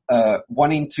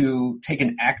wanting to take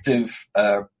an active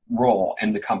role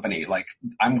in the company. Like,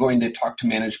 I'm going to talk to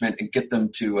management and get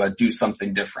them to do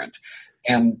something different.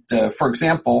 And for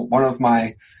example, one of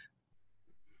my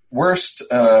worst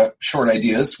short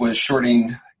ideas was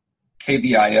shorting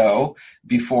KBIO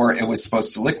before it was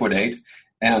supposed to liquidate.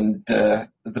 And the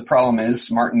problem is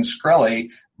Martin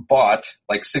Shkreli bought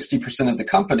like 60% of the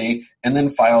company and then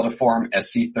filed a form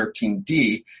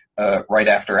SC-13D right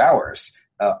after hours.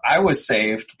 I was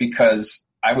saved because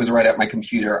I was right at my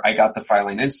computer. I got the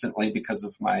filing instantly because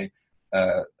of my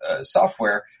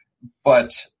software.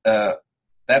 But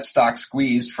that stock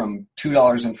squeezed from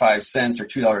 $2.05 or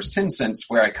 $2.10,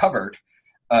 where I covered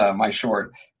my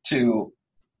short, to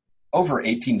over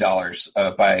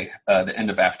 $18 by the end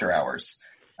of after hours.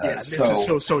 Just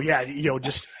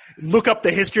look up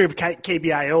the history of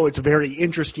KBIO. It's a very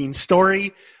interesting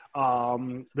story.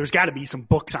 There's got to be some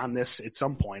books on this at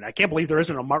some point. I can't believe there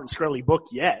isn't a Martin Shkreli book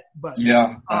yet. But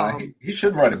yeah, he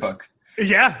should write a book.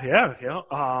 Yeah.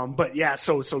 But yeah,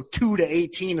 so 2 to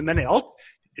 18, and then it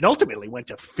ultimately went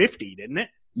to 50, didn't it?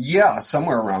 Yeah,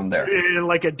 somewhere around there.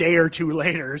 Like a day or two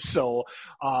later. So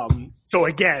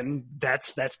again,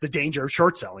 that's the danger of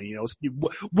short selling. You know,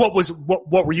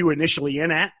 what were you initially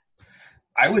in at?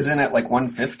 I was in at like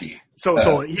 150.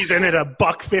 So he's in at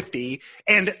 $1.50,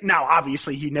 and now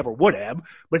obviously he never would have.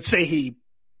 But say he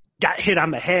got hit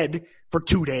on the head for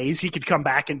 2 days, he could come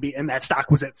back and that stock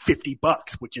was at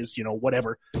 $50, which is, you know,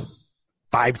 whatever,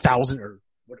 5,000 or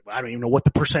I don't even know what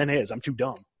the percent is. I'm too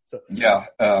dumb. So yeah.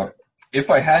 If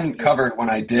I hadn't covered when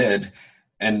I did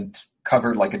and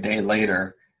covered like a day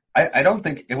later, I don't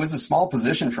think it was a small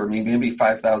position for me, maybe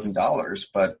 $5,000,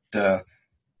 but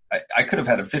I could have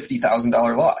had a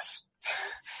 $50,000 loss.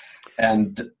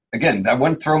 And again, that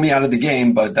wouldn't throw me out of the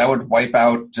game, but that would wipe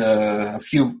out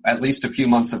at least a few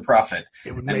months of profit.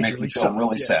 It would and make me feel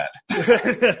really sad.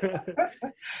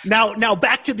 Now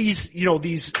back to these, you know,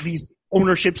 these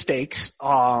ownership stakes.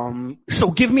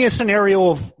 So give me a scenario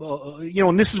of, you know,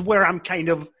 and this is where I'm kind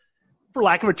of, for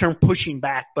lack of a term, pushing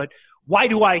back, but why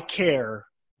do I care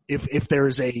if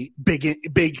there's a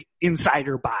big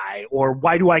insider buy, or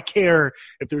why do I care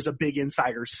if there's a big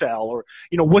insider sell, or,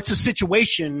 you know, what's a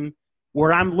situation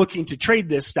where I'm looking to trade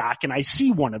this stock and I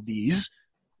see one of these?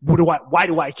 Why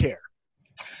do I care?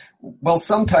 Well,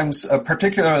 sometimes,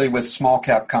 particularly with small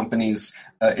cap companies,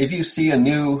 if you see a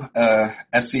new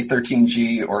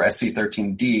SC13G or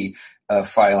SC13D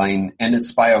filing and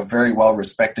it's by a very well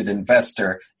respected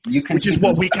investor, you can which is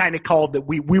what we kind of called that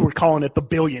we were calling it the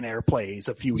billionaire plays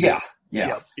a few years.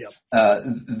 Yeah. Yep.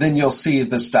 Then you'll see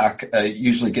the stock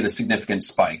usually get a significant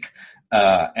spike,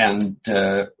 and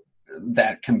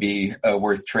that can be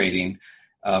worth trading.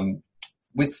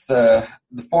 With the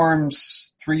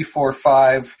forms 3, 4,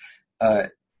 5,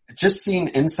 just seeing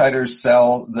insiders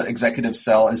sell, the executives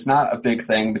sell, is not a big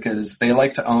thing because they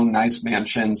like to own nice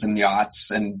mansions and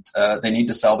yachts, and they need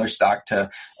to sell their stock to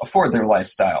afford their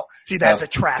lifestyle. See, that's a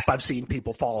trap I've seen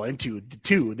people fall into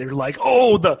too. They're like,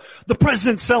 "Oh, the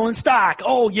president's selling stock.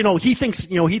 Oh, you know, he thinks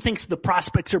the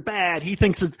prospects are bad. He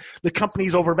thinks that the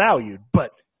company's overvalued."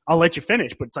 But I'll let you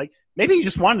finish. But it's like, maybe he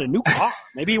just wanted a new car.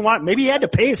 Maybe he had to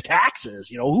pay his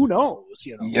taxes. You know, who knows?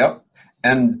 You know. Yep.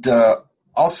 And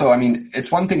also, I mean, it's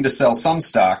one thing to sell some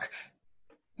stock.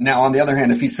 Now, on the other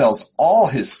hand, if he sells all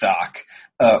his stock,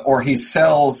 or he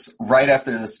sells right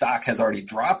after the stock has already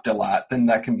dropped a lot, then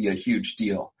that can be a huge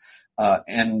deal.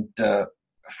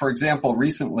 For example,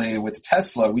 recently with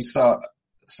Tesla, we saw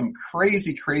some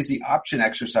crazy option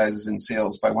exercises in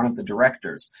sales by one of the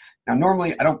directors. Now,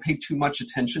 normally I don't pay too much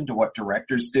attention to what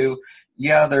directors do.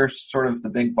 Yeah, they're sort of the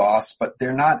big boss, but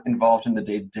they're not involved in the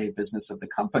day-to-day business of the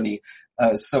company.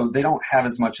 So they don't have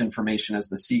as much information as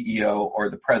the CEO or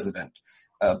the president.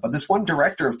 But this one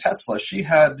director of Tesla, she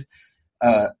had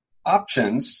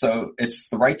options. So it's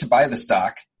the right to buy the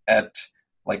stock at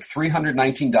like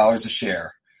 $319 a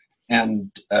share.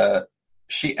 And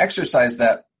she exercised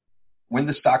that when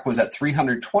the stock was at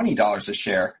 $320 a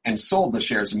share and sold the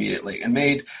shares immediately and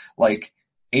made like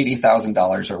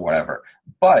 $80,000 or whatever.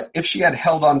 But if she had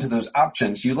held on to those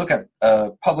options, you look at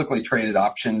publicly traded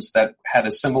options that had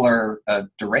a similar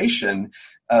duration,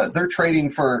 they're trading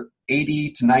for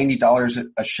 $80 to $90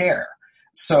 a share.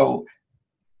 So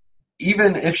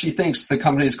even if she thinks the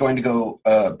company is going to go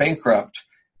bankrupt,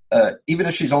 even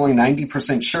if she's only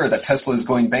 90% sure that Tesla is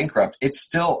going bankrupt, it's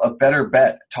still a better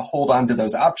bet to hold on to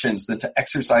those options than to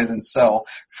exercise and sell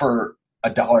for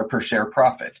 $1 per share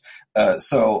profit.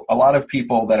 So a lot of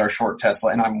people that are short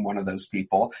Tesla, and I'm one of those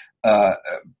people,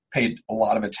 paid a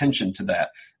lot of attention to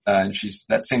that. And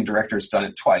that same director has done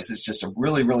it twice. It's just a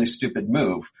really stupid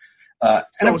move. And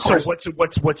of course,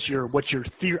 what's your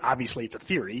theory? Obviously, it's a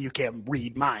theory. You can't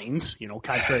read minds, you know,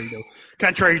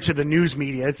 contrary to the news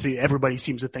media. Everybody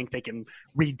seems to think they can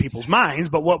read people's minds.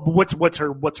 But what's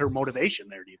her motivation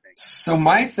there? Do you think? So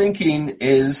my thinking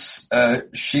is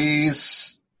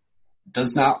she's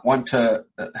does not want to.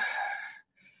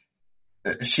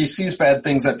 She sees bad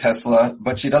things at Tesla,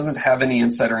 but she doesn't have any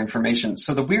insider information.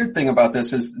 So the weird thing about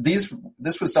this is this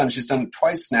was done, she's done it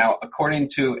twice now, according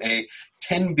to a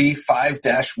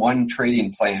 10b5-1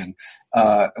 trading plan,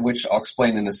 which I'll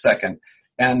explain in a second.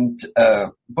 And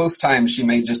both times she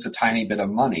made just a tiny bit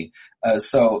of money.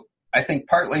 So I think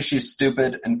partly she's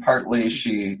stupid and partly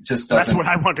she just doesn't. That's what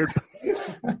I wondered.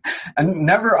 And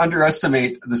never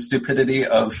underestimate the stupidity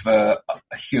of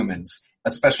humans,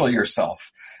 especially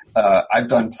yourself. I've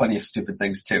done plenty of stupid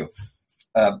things too.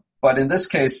 But in this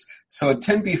case, so a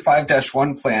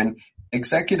 10b5-1 plan,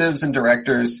 executives and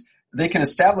directors, they can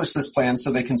establish this plan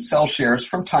so they can sell shares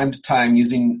from time to time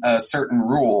using certain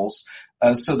rules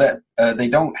so that they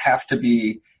don't have to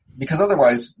be, because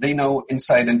otherwise they know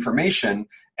inside information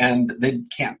and they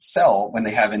can't sell when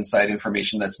they have inside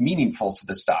information that's meaningful to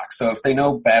the stock. So if they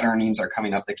know bad earnings are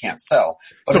coming up, they can't sell.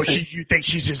 But so you think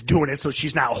she's just doing it so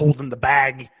she's not holding the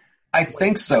bag? I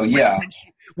think so, yeah.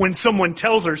 When someone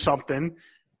tells her something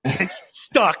and she's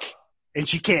stuck and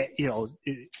she can't,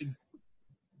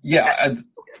 Yeah,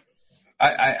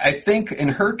 I think in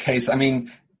her case, I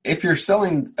mean, if you're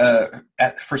selling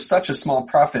for such a small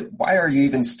profit, why are you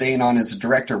even staying on as a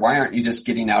director? Why aren't you just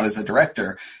getting out as a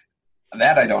director?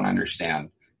 That I don't understand.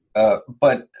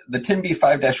 But the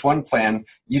 10b5-1 plan,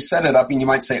 you set it up and you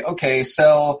might say, okay,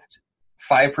 sell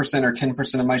 5% or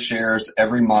 10% of my shares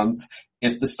every month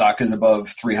if the stock is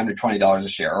above $320 a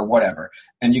share or whatever.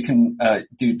 And you can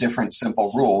do different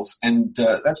simple rules. And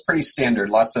that's pretty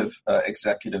standard. Lots of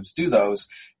executives do those.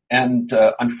 And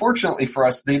unfortunately for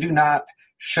us, they do not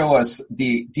show us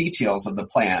the details of the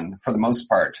plan for the most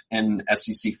part in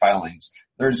SEC filings.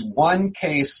 There's one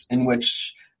case in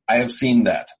which I have seen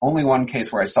that. Only one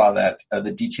case where I saw that,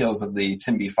 the details of the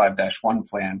 10b5-1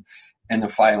 plan in the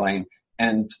filing.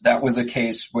 And that was a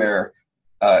case where,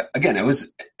 again, it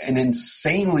was an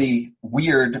insanely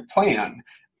weird plan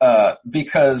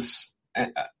because,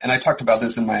 and I talked about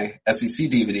this in my SEC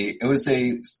DVD, it was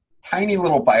a tiny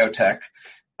little biotech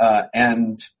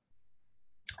and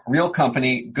real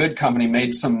company, good company,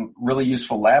 made some really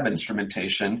useful lab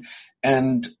instrumentation,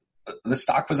 and the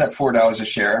stock was at $4 a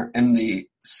share, and the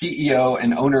CEO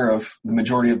and owner of the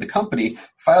majority of the company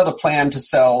filed a plan to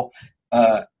sell,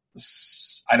 I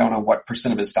don't know what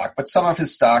percent of his stock, but some of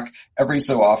his stock every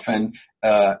so often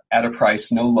at a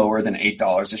price no lower than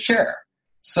 $8 a share.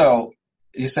 So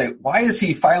you say, why is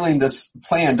he filing this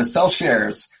plan to sell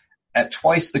shares at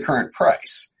twice the current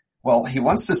price? Well, he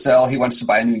wants to sell, he wants to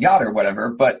buy a new yacht or whatever,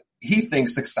 but he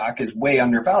thinks the stock is way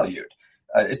undervalued.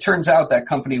 It turns out that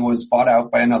company was bought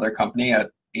out by another company at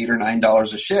 $8 or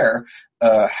 $9 a share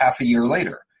half a year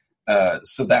later.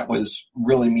 So that was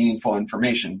really meaningful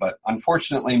information. But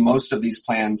unfortunately, most of these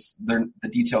plans, the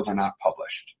details are not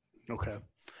published. Okay.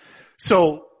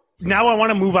 So now I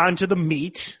want to move on to the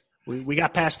meat. We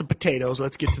got past the potatoes.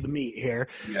 Let's get to the meat here.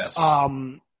 Yes.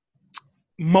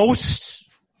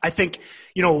 I think,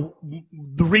 the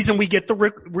reason we get the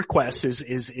requests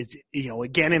is,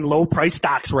 again, in low price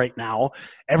stocks right now,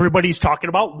 everybody's talking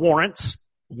about warrants,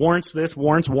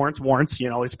 especially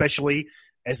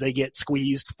as they get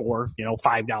squeezed for,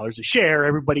 $5 a share.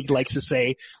 Everybody likes to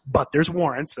say, but there's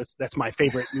warrants. That's my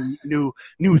favorite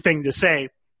new thing to say.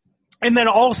 And then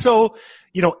also,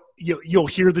 you'll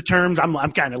hear the terms.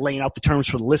 I'm kind of laying out the terms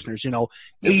for the listeners,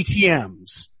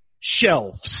 ATMs,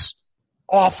 shelves,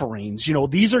 offerings,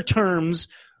 these are terms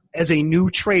as a new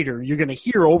trader you're going to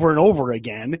hear over and over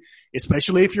again,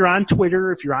 especially if you're on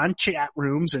Twitter, if you're on chat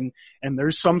rooms and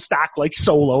there's some stock like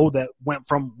Solo that went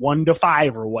from 1 to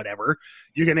 5 or whatever.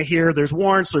 You're going to hear there's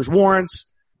warrants, there's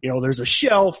a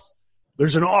shelf,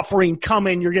 there's an offering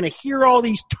coming. You're going to hear all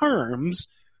these terms.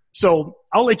 So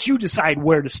I'll let you decide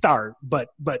where to start, but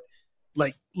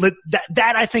that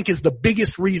I think is the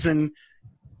biggest reason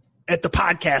at the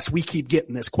podcast we keep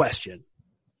getting this question.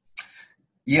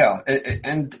 Yeah,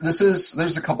 and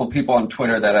there's a couple of people on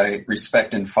Twitter that I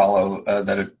respect and follow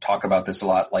that talk about this a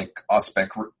lot, like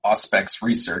Auspex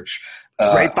Research.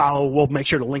 Great follow. We'll make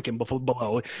sure to link him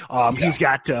below. He's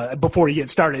got, before you get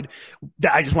started,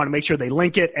 I just want to make sure they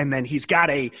link it, and then he's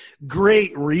got a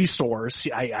great resource.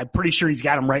 I'm pretty sure he's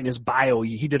got him right in his bio.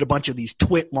 He did a bunch of these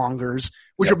twit longers,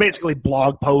 which are basically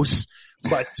blog posts,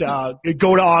 but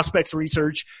go to Auspex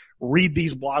Research. Read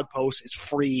these blog posts. It's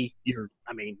free.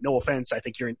 No offense. I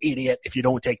think you're an idiot if you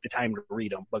don't take the time to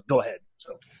read them, but go ahead.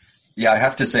 So. Yeah, I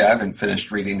have to say I haven't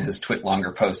finished reading his twit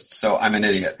longer posts, so I'm an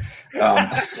idiot. So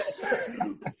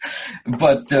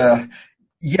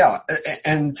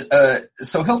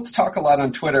he'll talk a lot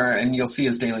on Twitter, and you'll see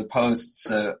his daily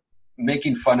posts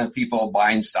making fun of people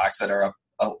buying stocks that are up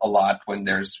a lot when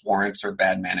there's warrants or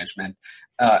bad management.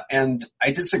 And I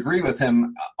disagree with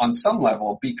him on some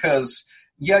level because –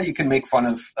 yeah, you can make fun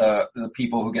of the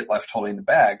people who get left holding the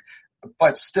bag,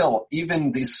 but still,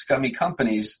 even these scummy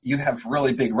companies, you have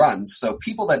really big runs. So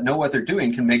people that know what they're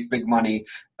doing can make big money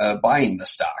buying the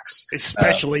stocks.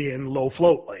 Especially in low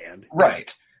float land.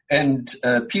 Right. And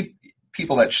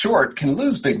people that short can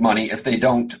lose big money if they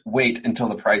don't wait until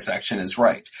the price action is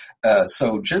right.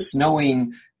 So just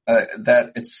knowing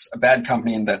that it's a bad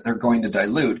company and that they're going to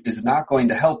dilute is not going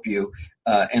to help you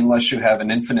unless you have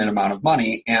an infinite amount of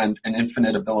money and an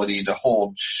infinite ability to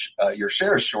hold your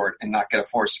shares short and not get a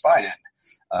forced buy-in.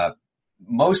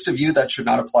 most of you that should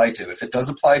not apply to. If it does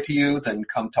apply to you, then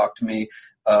come talk to me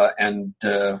and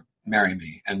marry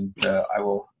me, and I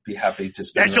will be happy to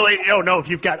spend. Actually, no. If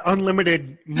you've got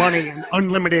unlimited money and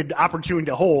unlimited opportunity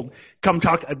to hold, come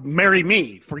talk. Marry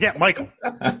me. Forget Michael.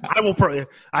 I will.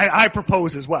 I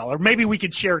propose as well, or maybe we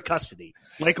could share custody.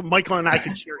 Like Michael and I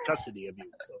could share custody of you.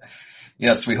 So.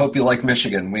 Yes, we hope you like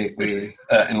Michigan. We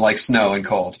and like snow and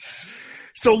cold.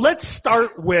 So let's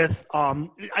start with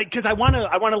because I want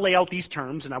to lay out these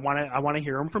terms, and I want to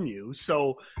hear them from you.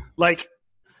 So, like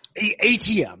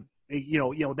ATM,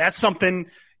 that's something.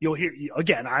 You'll hear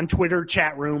again on Twitter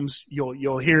chat rooms.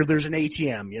 You'll hear there's an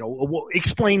ATM. We'll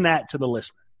explain that to the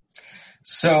listener.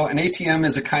 So an ATM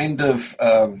is a kind of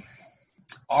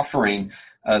offering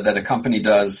that a company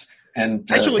does.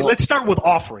 And actually, let's start with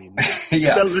offering.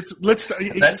 Yeah, let's start.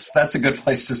 That's a good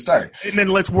place to start. And then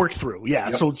let's work through. Yeah.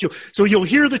 Yep. So you'll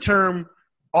hear the term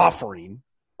offering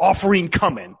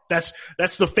coming. That's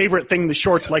the favorite thing the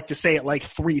shorts like to say at like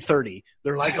 3:30.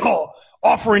 They're like, oh,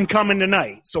 offering coming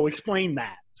tonight. So explain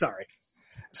that. Sorry.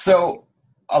 So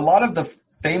a lot of the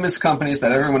famous companies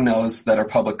that everyone knows that are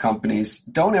public companies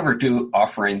don't ever do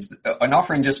offerings. An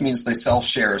offering just means they sell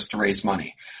shares to raise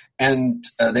money. And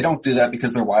they don't do that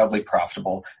because they're wildly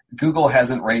profitable. Google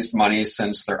hasn't raised money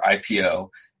since their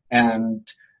IPO.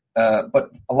 But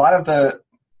a lot of the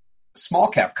small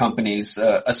cap companies,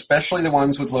 especially the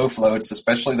ones with low floats,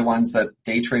 especially the ones that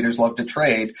day traders love to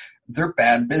trade, they're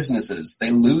bad businesses.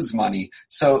 They lose money.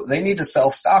 So they need to sell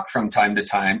stock from time to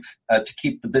time to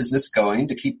keep the business going,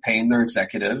 to keep paying their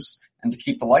executives, and to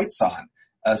keep the lights on.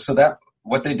 So that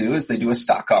what they do is they do a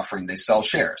stock offering. They sell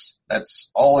shares.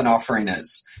 That's all an offering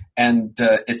is. And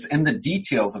it's in the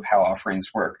details of how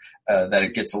offerings work that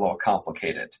it gets a little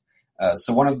complicated.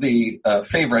 So one of the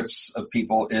favorites of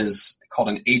people is called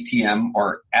an ATM,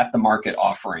 or at the market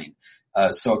offering.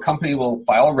 So a company will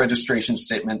file a registration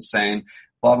statement saying,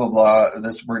 blah, blah, blah,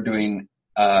 we're doing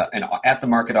an at the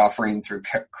market offering through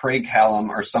Craig-Hallum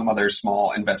or some other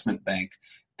small investment bank.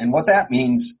 And what that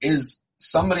means is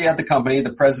somebody at the company,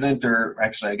 the president, or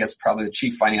actually I guess probably the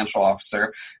chief financial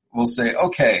officer, will say,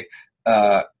 okay,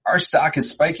 our stock is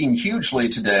spiking hugely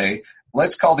today.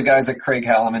 Let's call the guys at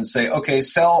Craig-Hallum and say, okay,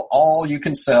 sell all you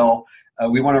can sell.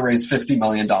 We want to raise $50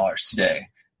 million today.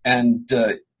 And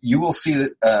you will see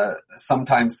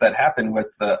sometimes that happen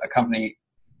with a company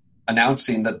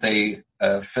announcing that they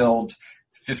sold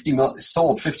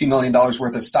 $50 million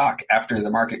worth of stock after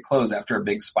the market closed, after a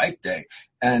big spike day.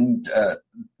 And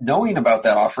knowing about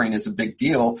that offering is a big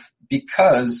deal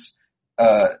because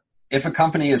if a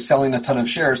company is selling a ton of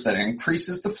shares, that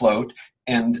increases the float,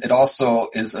 and it also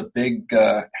is a big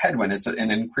headwind. It's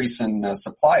an increase in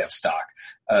supply of stock.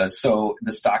 So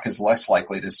the stock is less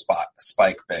likely to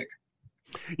spike big.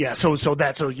 Yeah, so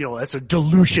that's a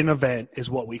dilution event is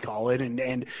what we call it,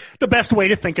 and the best way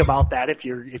to think about that if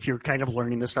you're kind of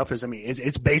learning this stuff is,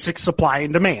 it's basic supply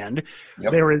and demand.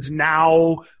 Yep. There is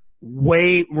now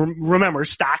remember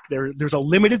stock, there's a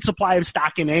limited supply of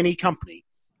stock in any company.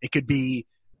 It could be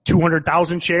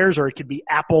 200,000 shares, or it could be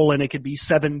Apple, and it could be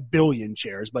 7 billion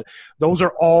shares, but those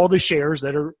are all the shares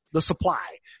that are the supply.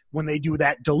 When they do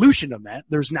that dilution event,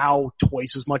 there's now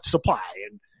twice as much supply.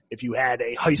 And if you had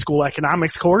a high school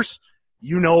economics course,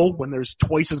 when there's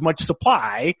twice as much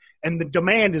supply and the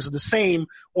demand is the same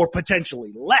or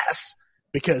potentially less,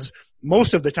 because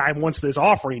most of the time once this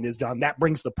offering is done, that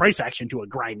brings the price action to a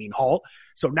grinding halt.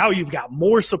 So now you've got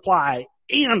more supply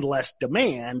and less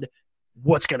demand.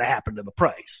 What's going to happen to the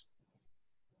price?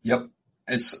 Yep.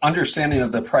 It's understanding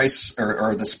of the price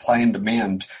or the supply and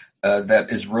demand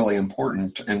that is really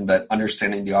important, and that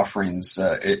understanding the offerings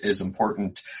is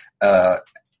important.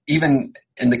 Even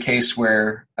in the case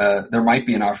where there might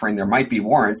be an offering, there might be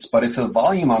warrants, but if the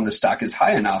volume on the stock is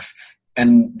high enough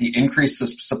and the increase of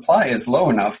supply is low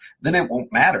enough, then it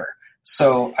won't matter.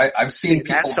 So I've seen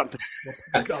people. That's something.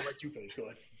 I'll let you finish. Go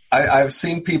ahead. I've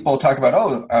seen people talk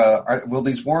about, will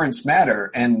these warrants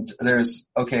matter? And it's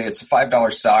a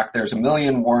 $5 stock. There's 1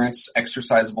 million warrants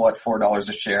exercisable at $4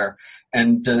 a share.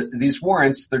 And these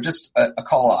warrants, they're just a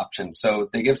call option. So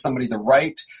they give somebody the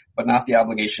right, but not the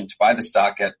obligation to buy the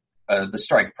stock at the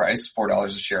strike price, $4 a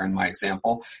share in my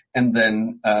example, and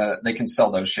then they can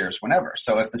sell those shares whenever.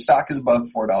 So if the stock is above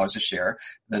 $4 a share,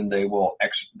 then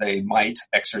they might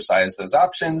exercise those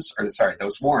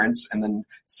those warrants, and then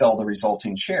sell the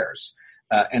resulting shares.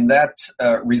 And that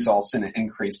results in an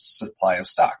increased supply of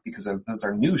stock because those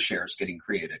are new shares getting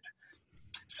created.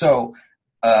 So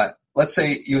let's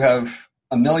say you have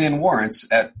 1 million warrants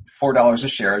at $4 a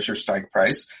share as your strike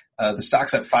price. The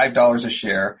stock's at $5 a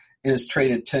share. It has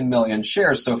traded 10 million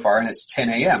shares so far, and it's 10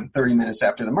 a.m., 30 minutes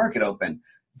after the market opened.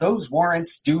 those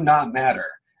warrants do not matter,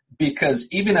 because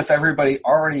even if everybody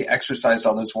already exercised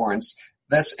all those warrants,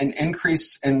 that's an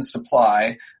increase in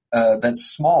supply that's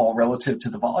small relative to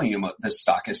the volume the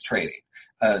stock is trading.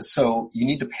 So you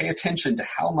need to pay attention to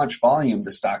how much volume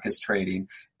the stock is trading.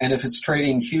 And if it's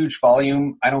trading huge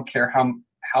volume, I don't care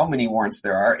how many warrants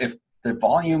there are. If the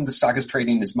volume the stock is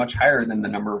trading is much higher than the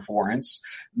number of warrants,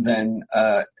 then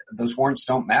those warrants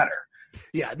don't matter.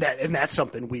 Yeah, that's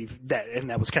something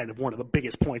that was kind of one of the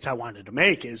biggest points I wanted to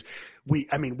make is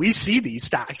we see these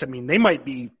stocks. They might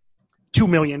be 2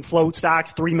 million float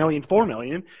stocks, 3 million, 4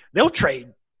 million. They'll trade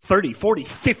 30, 40,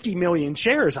 50 million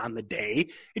shares on the day.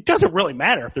 It doesn't really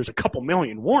matter if there's a couple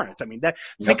million warrants.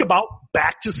 Think about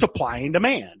back to supply and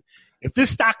demand. If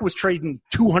this stock was trading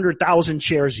 200,000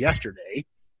 shares yesterday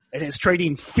and it's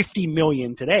trading 50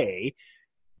 million today,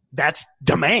 that's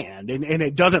demand. And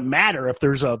it doesn't matter if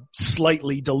there's a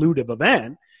slightly dilutive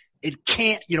event. It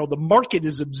can't, the market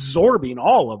is absorbing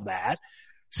all of that.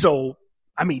 So,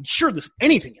 sure,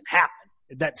 anything can happen.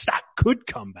 That stock could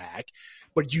come back.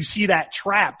 But you see that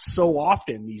trap so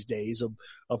often these days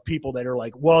of people that are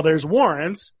like, well, there's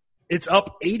warrants. It's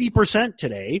up 80%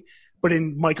 today. But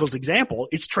in Michael's example,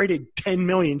 it's traded 10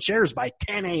 million shares by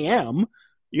 10 a.m.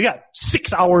 You got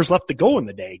 6 hours left to go in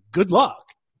the day. Good luck.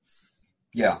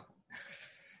 Yeah.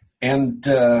 And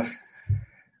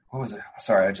what was it?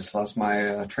 Sorry, I just lost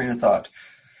my train of thought.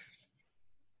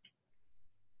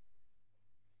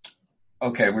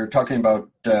 Okay, we were talking about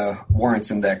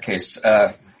warrants in that case.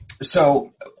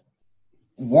 So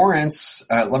warrants,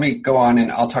 let me go on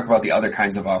and I'll talk about the other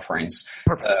kinds of offerings.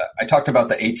 I talked about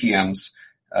the ATMs,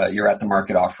 your at the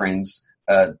market offerings.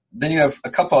 Then you have a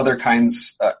couple other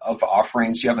kinds of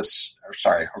offerings. You have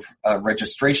a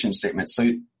registration statement. So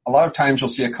a lot of times you'll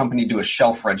see a company do a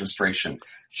shelf registration.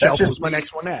 Shelf was my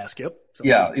next one to ask. Yep. So.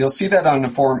 Yeah, you'll see that on the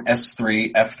form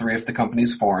S3, F3 if the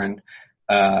company's foreign.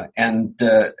 And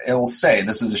it will say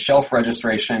this is a shelf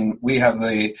registration. We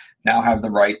now have the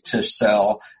right to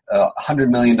sell $100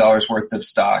 million worth of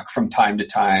stock from time to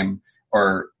time,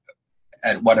 or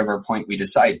at whatever point we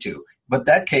decide to. But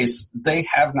that case, they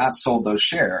have not sold those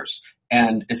shares,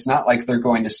 and it's not like they're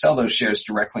going to sell those shares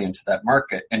directly into the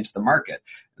market.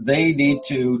 They need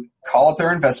to call up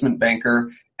their investment banker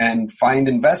and find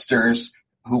investors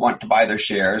who want to buy their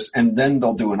shares, and then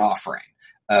they'll do an offering.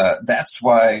 That's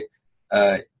why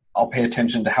I'll pay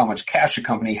attention to how much cash a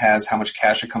company has, how much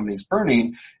cash a company is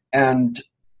burning. And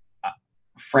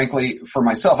frankly, for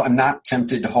myself, I'm not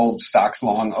tempted to hold stocks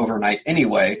long overnight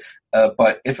anyway.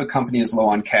 But if a company is low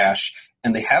on cash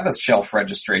and they have a shelf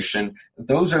registration,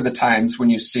 those are the times when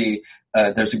you see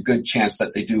there's a good chance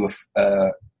that they do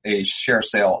a share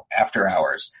sale after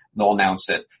hours. They'll announce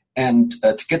it. And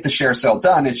to get the share sale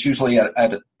done, it's usually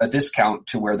at a discount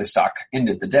to where the stock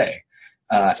ended the day.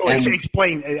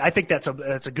 Explain. I think that's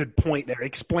a good point there.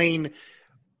 Explain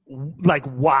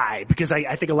why, because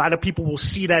I think a lot of people will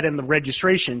see that in the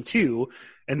registration too,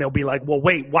 and they'll be like, well,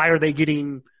 wait, why are they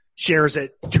getting shares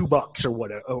at $2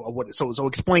 or what? So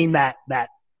explain that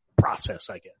process,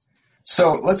 I guess.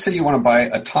 So let's say you want to buy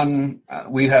a ton.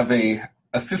 We have a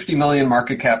 50 million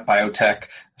market cap biotech.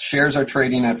 Shares are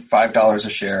trading at $5 a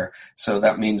share. So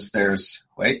that means there's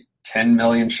 10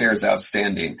 million shares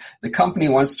outstanding. The company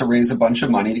wants to raise a bunch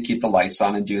of money to keep the lights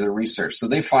on and do their research. So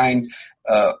they find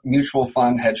a mutual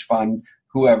fund, hedge fund,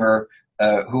 whoever,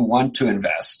 who want to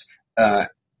invest.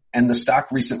 And the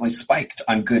stock recently spiked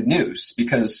on good news,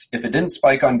 because if it didn't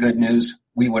spike on good news,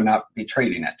 we would not be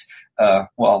trading it.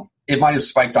 It might have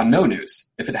spiked on no news.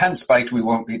 If it hadn't spiked, we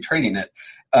won't be trading it.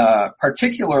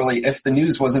 Particularly if the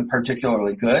news wasn't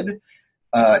particularly good,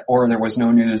 or there was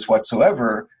no news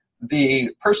whatsoever, the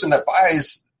person that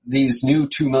buys these new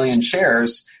 2 million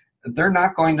shares, they're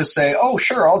not going to say, oh,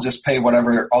 sure, I'll just pay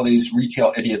whatever all these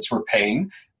retail idiots were paying.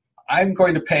 I'm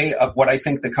going to pay what I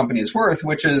think the company is worth,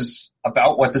 which is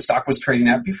about what the stock was trading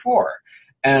at before.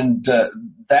 And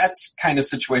that's kind of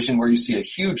situation where you see a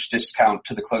huge discount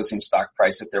to the closing stock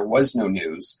price if there was no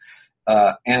news,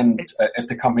 and if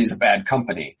the company is a bad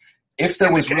company. If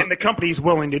there was, and the company's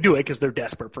willing to do it because they're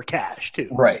desperate for cash too.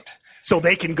 Right. So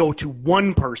they can go to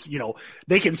one person,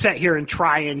 they can sit here and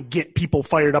try and get people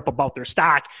fired up about their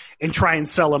stock and try and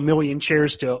sell 1 million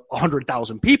shares to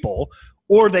 100,000 people,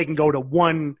 or they can go to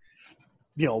one,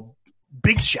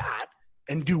 big shot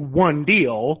and do one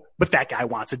deal, but that guy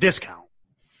wants a discount.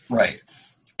 Right.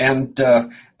 And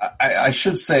I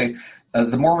should say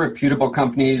the more reputable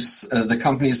companies, the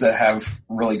companies that have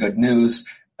really good news,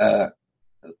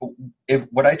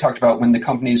 what I talked about when the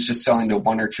company is just selling to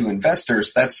one or two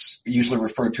investors, that's usually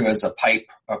referred to as a PIPE,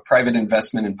 a private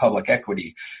investment in public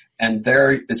equity. And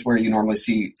there is where you normally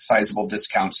see sizable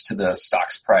discounts to the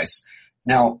stock's price.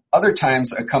 Now, other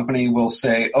times a company will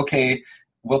say, okay,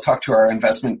 we'll talk to our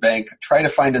investment bank, try to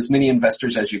find as many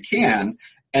investors as you can.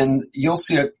 And you'll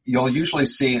usually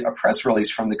see a press release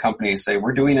from the company say,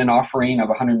 we're doing an offering of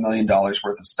 $100 million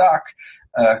worth of stock.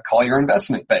 Call your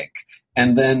investment bank.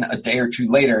 And then a day or two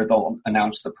later, they'll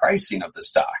announce the pricing of the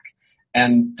stock.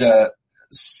 And a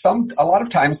lot of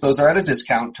times those are at a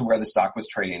discount to where the stock was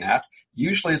trading at.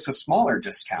 Usually it's a smaller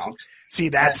discount. See,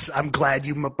 I'm glad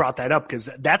you brought that up, because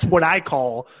that's what I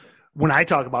call, when I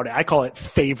talk about it, I call it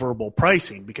favorable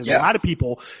pricing, because a lot of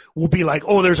people will be like,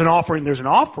 oh, there's an offering.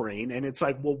 And it's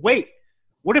like, well, wait,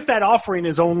 what if that offering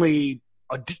is only,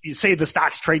 say the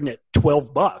stock's trading at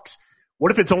 $12?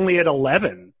 What if it's only at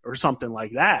 11 or something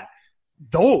like that?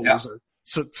 Those are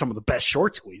some of the best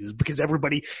short squeezes, because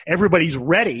everybody's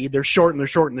ready. They're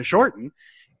shorting.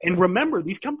 And remember,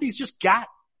 these companies just got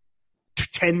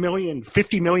 $10 million,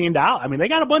 $50 million. I mean, they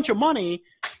got a bunch of money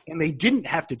and they didn't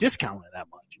have to discount it that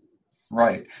much.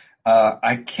 Right.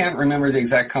 I can't remember the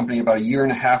exact company. About a year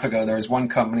and a half ago, there was one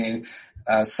company,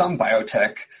 some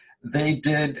biotech. They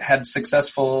had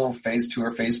successful phase 2 or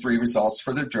phase 3 results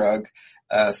for their drug.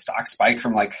 Stock spiked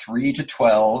from like 3 to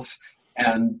 12.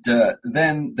 And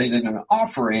then they did an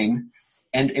offering,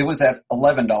 and it was at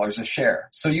 $11 a share.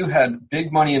 So you had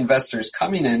big money investors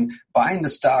coming in, buying the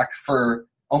stock for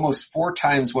almost 4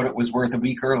 times what it was worth a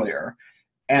week earlier.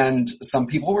 And some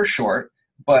people were short,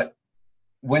 but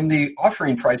when the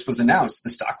offering price was announced, the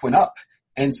stock went up.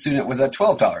 And soon it was at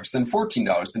 $12, then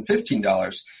 $14, then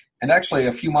 $15. And actually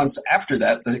a few months after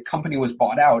that, the company was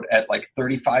bought out at like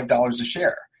 $35 a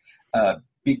share.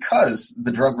 Because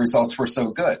the drug results were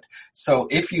so good. So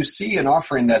if you see an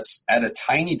offering that's at a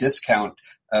tiny discount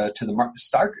to the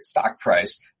stock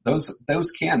price,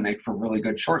 those can make for really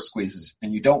good short squeezes,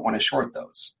 and you don't want to short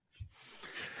those.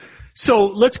 So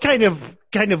let's kind of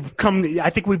come.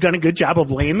 I think we've done a good job of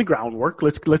laying the groundwork.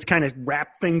 Let's kind of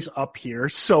wrap things up here.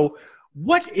 So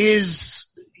what is,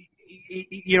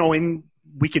 and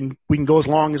we can go as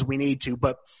long as we need to,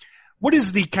 but what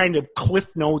is the kind of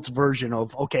Cliff Notes version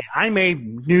of, okay, I'm a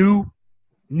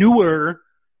newer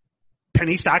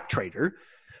penny stock trader.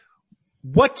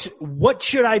 What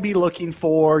should I be looking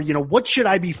for? What should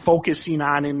I be focusing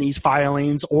on in these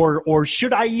filings, or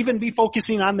should I even be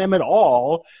focusing on them at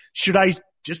all? Should I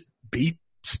just be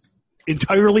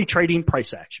entirely trading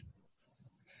price action?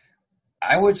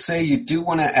 I would say you do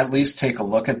want to at least take a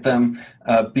look at them,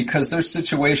 because there's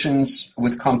situations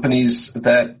with companies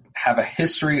that have a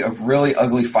history of really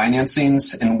ugly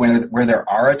financings, and where there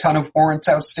are a ton of warrants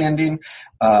outstanding.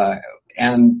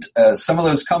 And some of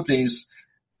those companies,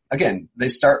 again, they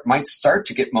might start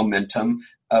to get momentum,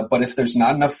 but if there's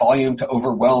not enough volume to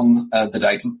overwhelm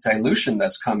the dilution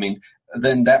that's coming,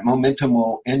 then that momentum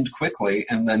will end quickly,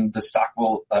 and then the stock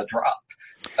will drop.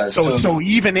 So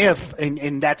even if,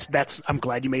 and that's, I'm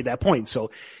glad you made that point.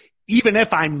 So even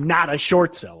if I'm not a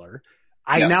short seller,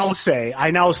 I now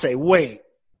say, wait,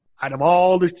 out of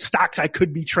all the stocks I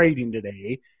could be trading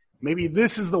today, maybe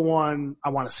this is the one I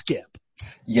want to skip.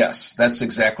 Yes, that's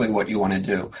exactly what you want to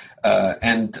do.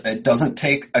 And it doesn't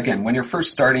take, again, when you're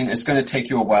first starting, it's going to take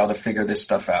you a while to figure this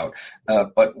stuff out.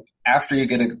 But after you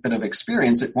get a bit of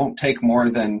experience, it won't take more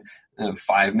than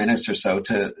 5 minutes or so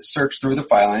to search through the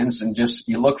filings, and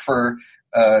you look for,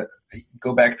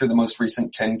 go back through the most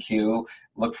recent 10Q,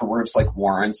 look for words like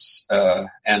warrants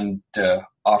and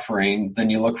offering. Then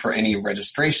you look for any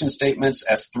registration statements,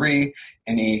 S3,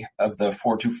 any of the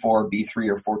 424B3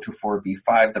 or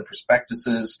 424B5, the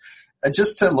prospectuses,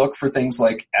 just to look for things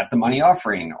like at the money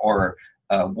offering or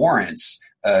warrants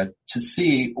to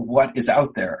see what is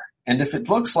out there. And if it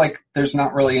looks like there's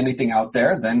not really anything out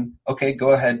there, then okay,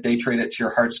 go ahead, day trade it to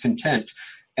your heart's content,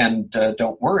 and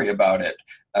don't worry about it,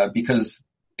 because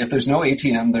if there's no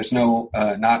ATM, there's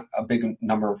not a big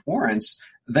number of warrants,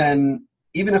 then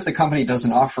even if the company does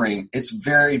an offering, it's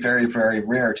very, very, very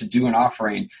rare to do an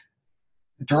offering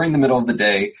during the middle of the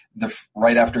day,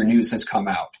 right after news has come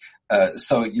out.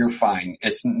 So you're fine.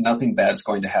 Nothing bad's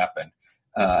going to happen.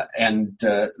 And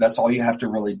that's all you have to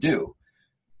really do.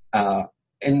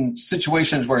 In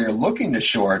situations where you're looking to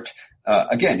short,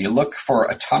 again, you look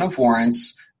for a ton of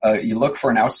warrants. You look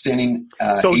for an outstanding.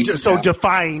 So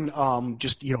define. I'm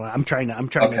trying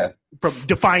to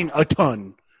define a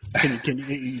ton.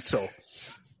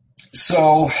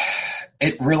 So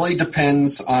it really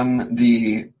depends on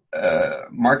the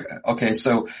market. Okay,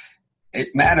 so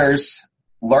it matters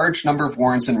large number of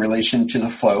warrants in relation to the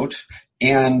float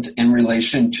and in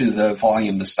relation to the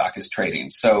volume the stock is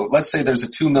trading. So let's say there's a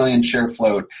 2 million share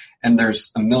float and there's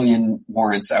 1 million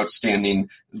warrants outstanding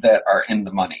that are in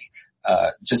the money.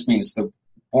 Just means the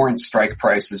warrant strike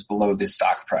price is below the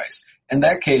stock price. In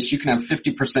that case, you can have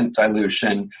 50%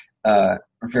 dilution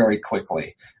very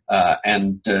quickly.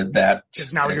 That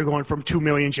because now you're going from 2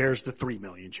 million shares to 3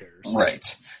 million shares.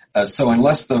 Right. So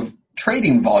unless the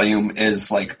trading volume is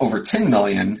like over 10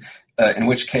 million, in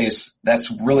which case that's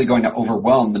really going to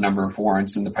overwhelm the number of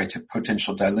warrants and the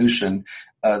potential dilution,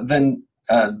 then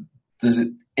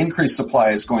the increased supply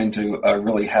is going to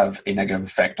really have a negative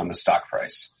effect on the stock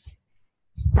price.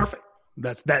 Perfect.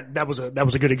 That was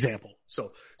a good example.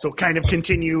 So kind of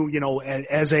continue,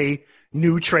 as a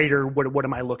new trader, what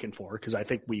am I looking for? Because I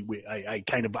think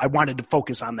I wanted to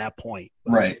focus on that point.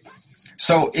 Right.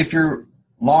 So if you're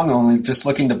long only, just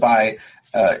looking to buy,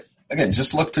 again,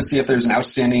 just look to see if there's an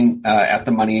outstanding at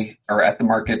the money or at the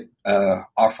market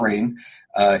offering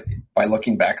by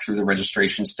looking back through the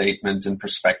registration statement and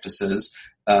prospectuses,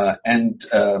 and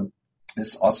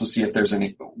also see if there's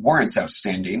any warrants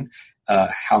outstanding.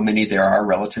 How many there are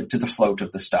relative to the float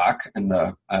of the stock and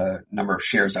the number of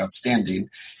shares outstanding.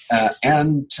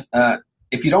 And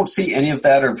if you don't see any of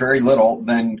that or very little,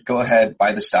 then go ahead,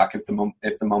 buy the stock if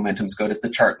the momentum's good, if the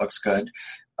chart looks good.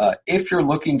 If you're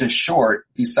looking to short,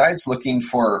 besides looking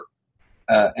for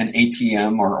an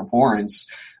ATM or warrants,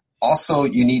 also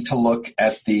you need to look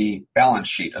at the balance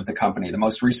sheet of the company, the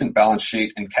most recent balance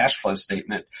sheet and cash flow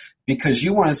statement, because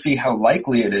you want to see how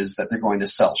likely it is that they're going to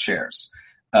sell shares.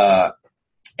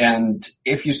 And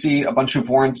if you see a bunch of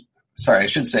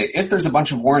if there's a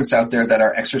bunch of warrants out there that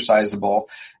are exercisable,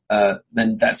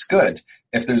 then that's good.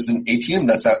 If there's an ATM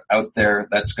that's out there,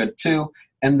 that's good too.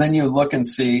 And then you look and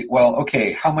see, well,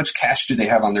 okay, how much cash do they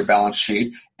have on their balance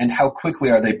sheet and how quickly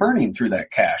are they burning through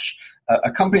that cash?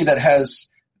 A company that has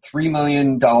 $3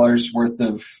 million worth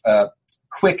of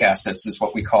quick assets is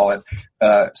what we call it.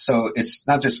 So it's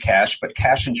not just cash, but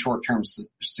cash and short-term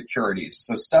securities.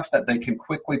 So stuff that they can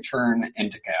quickly turn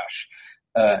into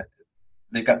cash.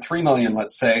 They've got 3 million,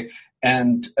 let's say,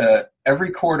 and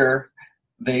every quarter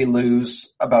they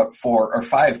lose about 4 or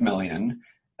 5 million.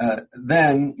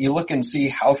 Then you look and see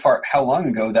how long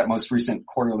ago that most recent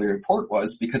quarterly report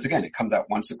was, because again, it comes out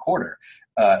once a quarter.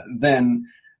 Then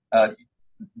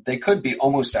they could be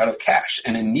almost out of cash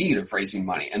and in need of raising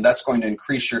money, and that's going to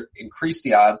increase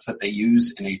the odds that they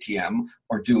use an ATM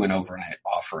or do an overnight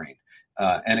offering.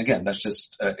 And again, that's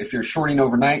just if you're shorting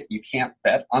overnight, you can't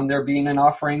bet on there being an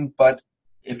offering, but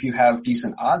if you have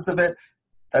decent odds of it,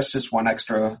 that's just one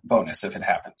extra bonus if it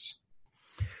happens.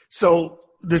 So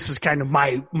this is kind of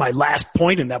my last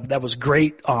point, and that was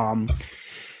great. Talk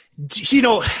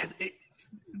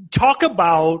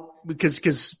about,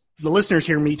 because the listeners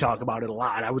hear me talk about it a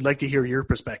lot. I would like to hear your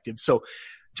perspective. So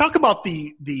talk about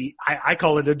I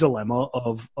call it a dilemma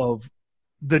of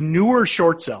the newer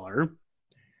short seller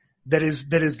that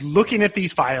is looking at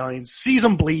these filings, sees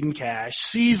them bleeding cash,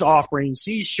 sees offerings,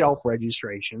 sees shelf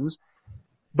registrations,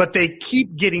 but they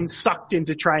keep getting sucked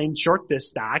into trying and short this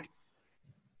stock.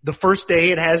 The first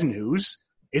day it has news,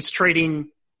 it's trading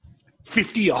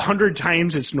 50, 100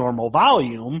 times its normal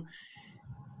volume.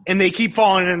 And they keep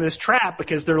falling in this trap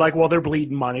because they're like, well, they're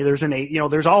bleeding money. There's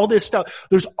there's all this stuff.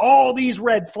 There's all these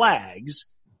red flags,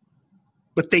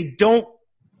 but they don't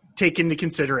take into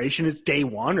consideration it's day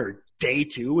one or day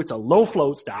two. It's a low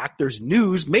float stock. There's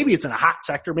news. Maybe it's in a hot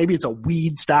sector. Maybe it's a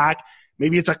weed stock.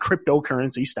 Maybe it's a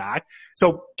cryptocurrency stock.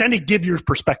 So kind of give your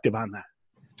perspective on that.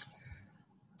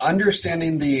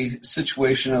 Understanding the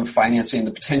situation of financing,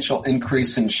 the potential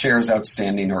increase in shares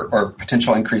outstanding or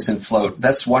potential increase in float,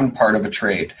 that's one part of a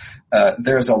trade.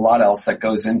 There's a lot else that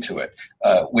goes into it,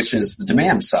 which is the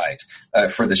demand side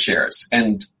for the shares.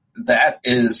 And that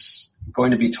is going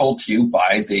to be told to you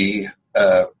by the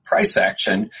price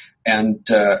action and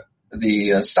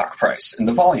the stock price and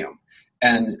the volume.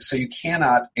 And so you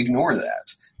cannot ignore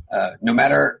that. No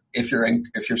matter if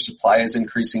your supply is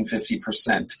increasing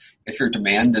 50%, if your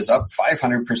demand is up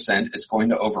 500%, it's going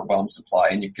to overwhelm supply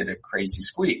and you get a crazy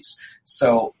squeeze.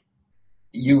 So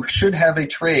you should have a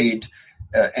trade,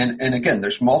 and again,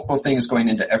 there's multiple things going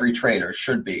into every trade, or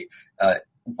should be.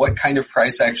 What kind of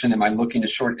price action am I looking to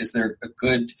short? Is there a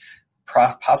good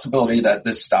possibility that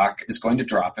this stock is going to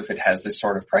drop if it has this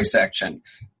sort of price action?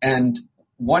 And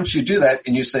once you do that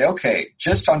and you say, okay,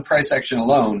 just on price action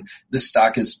alone, this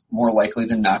stock is more likely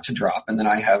than not to drop, and then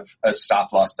I have a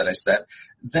stop loss that I set,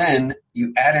 then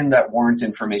you add in that warrant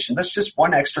information. That's just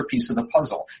one extra piece of the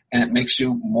puzzle, and it makes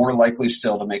you more likely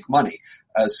still to make money.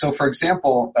 So for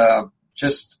example,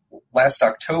 just last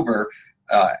October,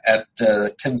 at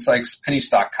Tim Sykes' Penny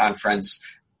Stock Conference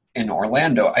in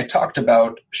Orlando, I talked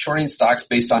about shorting stocks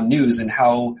based on news and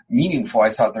how meaningful I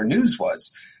thought their news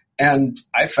was. And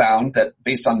I found that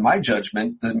based on my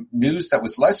judgment, the news that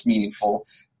was less meaningful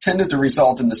tended to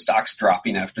result in the stocks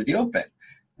dropping after the open.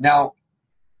 Now,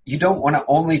 you don't want to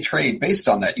only trade based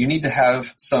on that. You need to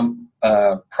have some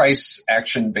price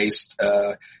action based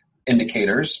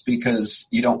indicators because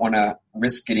you don't want to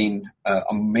risk getting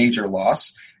a major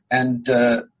loss. And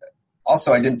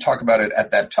also, I didn't talk about it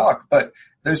at that talk, but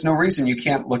there's no reason you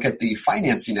can't look at the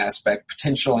financing aspect,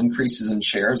 potential increases in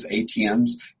shares,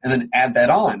 ATMs, and then add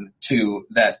that on to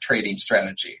that trading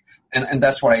strategy. And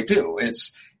that's what I do.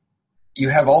 It's you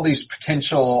have all these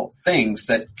potential things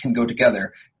that can go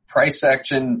together. Price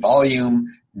action, volume,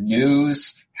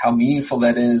 news, how meaningful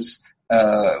that is,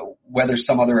 whether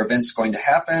some other event's going to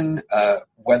happen,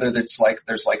 whether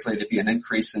there's likely to be an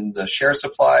increase in the share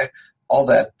supply. All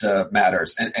that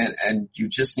matters, and you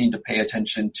just need to pay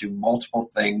attention to multiple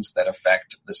things that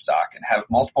affect the stock and have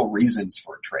multiple reasons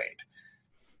for trade.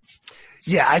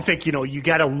 Yeah, I think you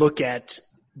got to look at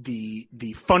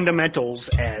the fundamentals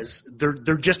as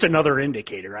they're just another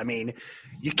indicator. I mean,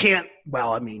 you can't.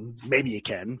 Well, I mean, maybe you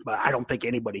can, but I don't think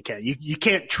anybody can. You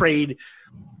can't trade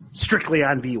strictly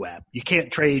on VWAP. You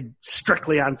can't trade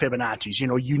strictly on Fibonacci's.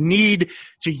 You need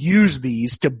to use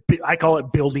these I call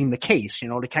it building the case,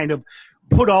 to kind of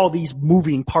put all these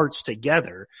moving parts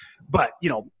together. But,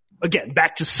 again,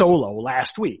 back to solo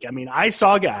last week. I mean, I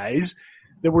saw guys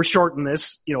that were shorting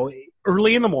this,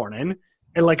 early in the morning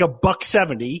at like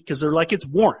 $1.70 because they're like, it's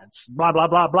warrants, blah, blah,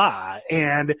 blah, blah.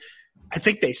 And I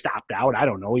think they stopped out. I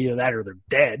don't know, either that or they're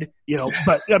dead,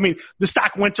 but I mean, the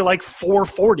stock went to like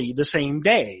 440 the same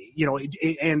day,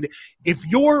 and if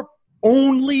your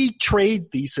only trade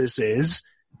thesis is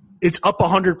it's up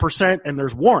 100% and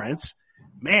there's warrants,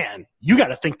 man, you got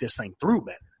to think this thing through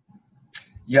better.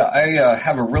 Yeah. I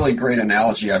have a really great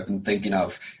analogy I've been thinking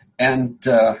of. And,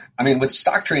 I mean, with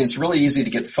stock trading, it's really easy to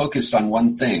get focused on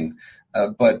one thing,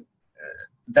 but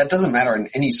that doesn't matter in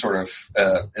any sort of,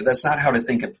 that's not how to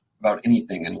think about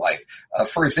anything in life.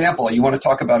 For example, you want to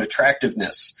talk about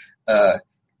attractiveness.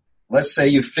 Let's say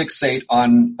you fixate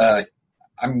on,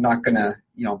 I'm not going to,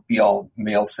 be all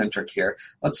male centric here.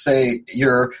 Let's say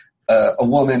you're a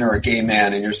woman or a gay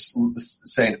man and you're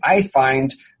saying, I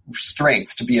find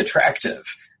strength to be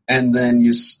attractive. And then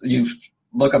you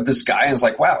look up this guy and it's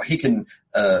like, wow, he can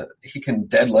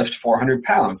deadlift 400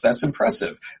 pounds. That's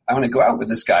impressive. I want to go out with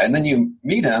this guy. And then you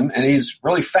meet him and he's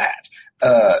really fat,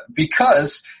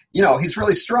 because he's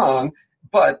really strong,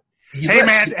 but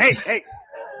hey,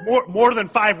 more than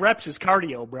 5 reps is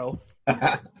cardio, bro.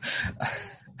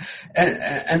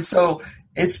 and so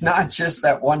it's not just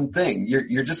that one thing.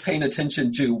 You're just paying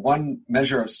attention to one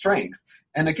measure of strength.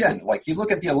 And again, like you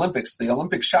look at the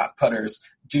Olympic shot putters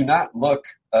do not look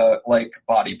like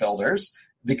bodybuilders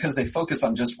because they focus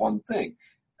on just one thing.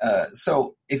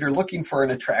 So if you're looking for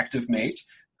an attractive mate,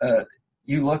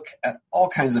 you look at all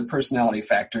kinds of personality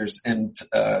factors, and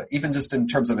even just in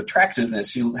terms of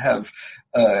attractiveness, you have,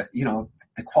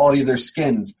 the quality of their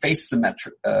skin, face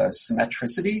symmetry,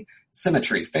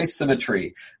 face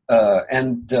symmetry,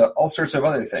 and all sorts of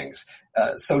other things.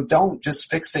 So don't just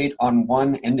fixate on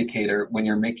one indicator when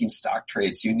you're making stock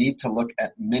trades. You need to look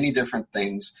at many different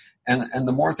things, and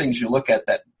the more things you look at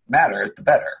that matter, the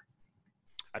better.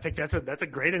 I think that's a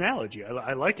great analogy.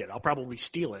 I like it. I'll probably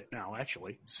steal it now,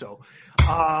 actually. So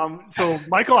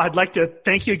Michael, I'd like to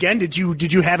thank you again. Did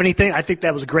you have anything? I think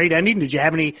that was a great ending. Did you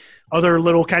have any other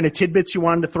little kind of tidbits you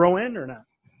wanted to throw in or not?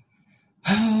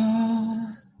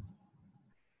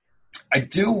 I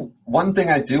do. One thing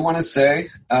I do want to say,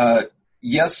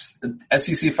 yes,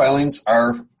 SEC filings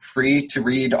are free to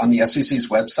read on the SEC's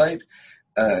website.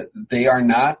 They are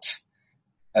not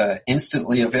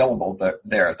instantly available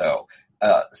there, though.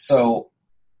 So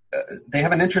they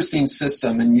have an interesting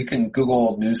system, and you can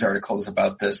Google news articles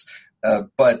about this.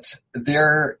 But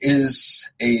there is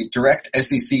a direct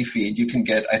SEC feed you can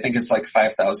get. I think it's like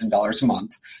 $5,000 a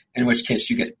month, in which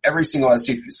case you get every single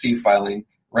SEC filing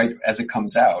right as it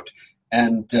comes out.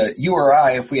 And you or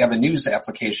I, if we have a news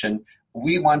application,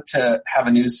 we want to have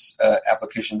a news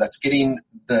application that's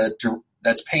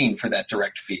that's paying for that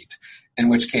direct feed. In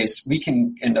which case, we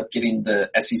can end up getting the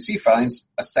SEC filings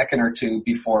a second or two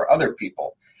before other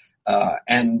people.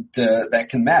 And that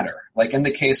can matter. Like in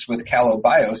the case with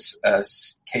CalOBIOS,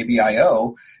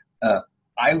 KBIO,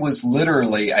 I was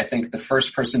literally, I think, the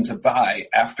first person to buy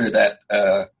after that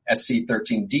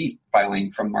SC13D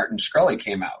filing from Martin Shkreli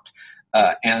came out.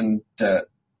 And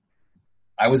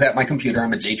I was at my computer.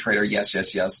 I'm a day trader. Yes.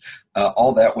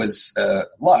 All that was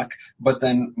luck. But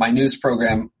then my news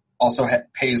program also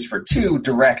pays for 2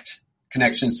 direct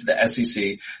connections to the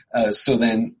SEC. So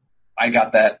then I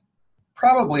got that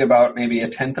probably about maybe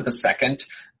 1/10 of a second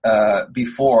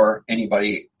before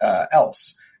anybody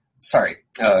else.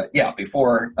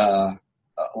 Before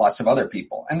lots of other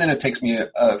people. And then it takes me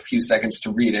a few seconds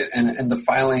to read it. And the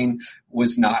filing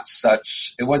was not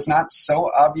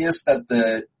so obvious that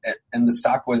the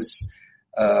stock was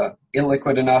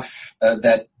illiquid enough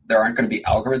that there aren't going to be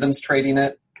algorithms trading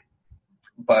it.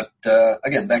 But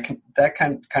again, that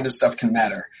kind of stuff can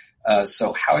matter.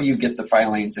 So how you get the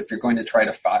filings, if you're going to try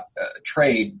to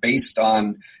trade based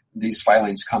on these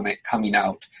filings coming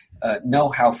out, know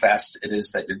how fast it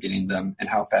is that you're getting them and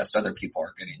how fast other people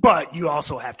are getting them. But you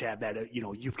also have to have that,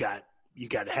 you've got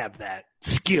to have that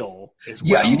skill as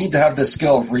well. Yeah, you need to have the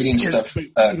skill of reading stuff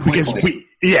quickly. Because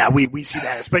we see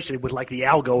that, especially with like the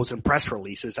algos and press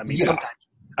releases.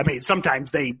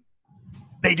 Sometimes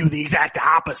they do the exact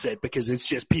opposite because it's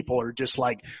just people are just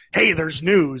like, hey, there's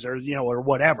news or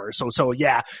whatever. So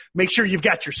yeah, make sure you've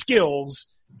got your skills.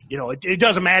 It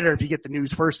doesn't matter if you get the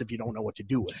news first if you don't know what to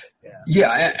do with it.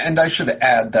 Yeah, and I should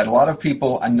add that a lot of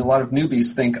people and a lot of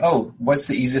newbies think, oh, what's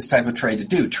the easiest type of trade to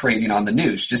do? Trading on the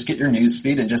news. Just get your news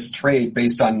feed and just trade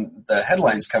based on the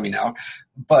headlines coming out.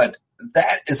 But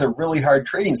that is a really hard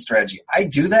trading strategy. I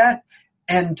do that,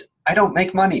 and I don't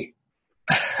make money.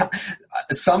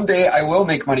 Someday I will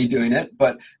make money doing it,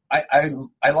 but I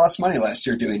lost money last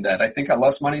year doing that. I think I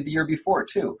lost money the year before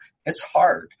too. It's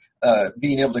hard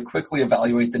being able to quickly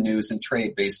evaluate the news and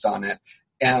trade based on it,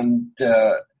 and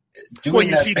doing well,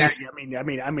 you that. See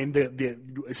that. I mean, the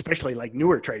especially like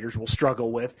newer traders will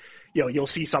struggle with. You'll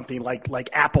see something like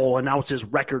Apple announces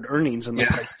record earnings and the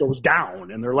price goes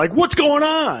down, and they're like, "What's going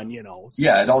on?"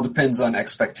 Yeah, it all depends on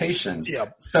expectations. Yeah.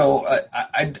 So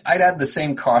I'd add the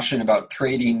same caution about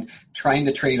trying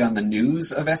to trade on the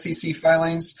news of SEC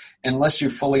filings. Unless you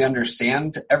fully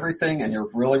understand everything and you're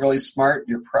really, really smart,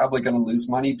 you're probably going to lose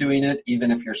money doing it,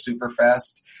 even if you're super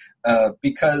fast.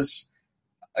 Because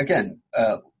again,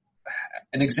 a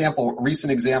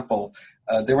recent example.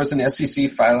 There was an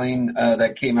SEC filing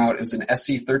that came out. It was an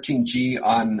SC13G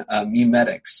on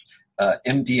MiMedx,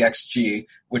 MDXG,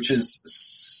 which is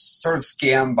sort of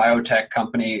scam biotech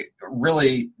company,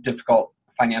 really difficult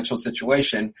financial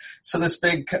situation. So this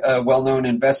big, well-known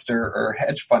investor or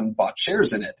hedge fund bought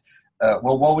shares in it.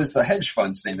 What was the hedge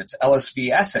fund's name? It's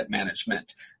LSV Asset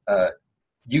Management.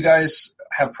 You guys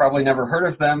have probably never heard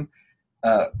of them.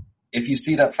 If you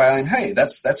see that filing, hey,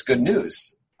 that's good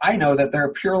news. I know that they're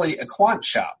purely a quant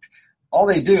shop. All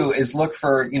they do is look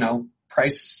for,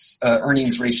 price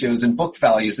earnings ratios and book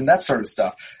values and that sort of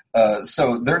stuff.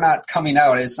 So they're not coming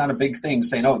out. It's not a big thing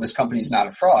saying, oh, this company's not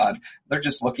a fraud. They're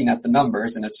just looking at the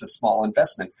numbers and it's a small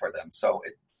investment for them. So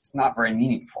it's not very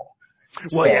meaningful.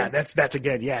 Well, yeah, that's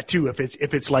again, yeah, too. If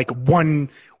it's like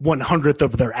 1/100th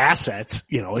of their assets,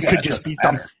 it could just be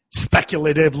some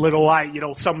speculative little,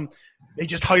 they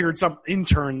just hired some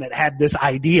intern that had this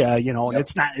idea, and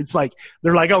it's like,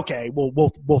 they're like, okay,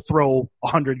 we'll throw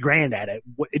 $100,000 at it.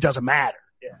 It doesn't matter.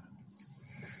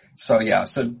 Yeah.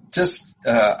 So just,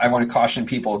 I want to caution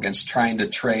people against trying to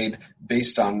trade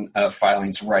based on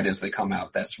filings right as they come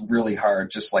out. That's really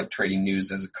hard, just like trading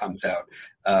news as it comes out.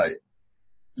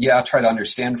 Try to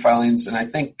understand filings. And I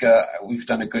think we've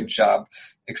done a good job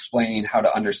explaining how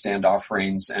to understand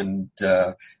offerings and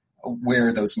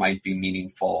where those might be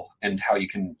meaningful and how you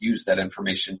can use that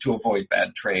information to avoid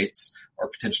bad trades or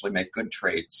potentially make good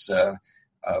trades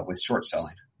with short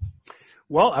selling.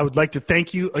 Well, I would like to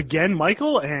thank you again,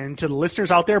 Michael, and to the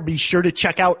listeners out there, be sure to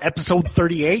check out episode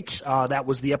 38. That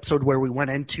was the episode where we went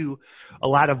into a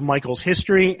lot of Michael's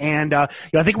history. And I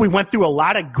think we went through a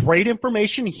lot of great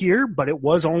information here, but it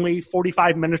was only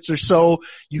 45 minutes or so.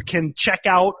 You can check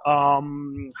out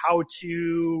how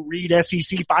to read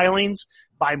SEC filings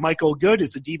by Michael Good.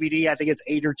 It's a DVD. I think it's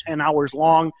 8 or 10 hours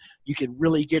long. You can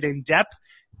really get in depth.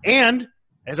 And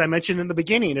as I mentioned in the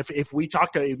beginning, if we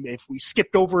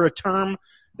skipped over a term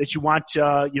that you want,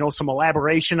 some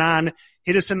elaboration on,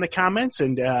 hit us in the comments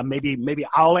and maybe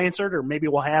I'll answer it or maybe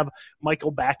we'll have Michael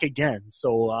back again.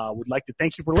 So would like to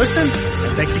thank you for listening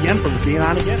and thanks again for being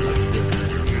on again.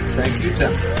 Thank you,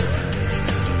 Tim.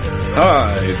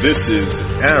 Hi, this is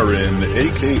Aaron,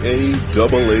 aka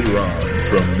Double A Ron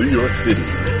from New York City,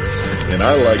 and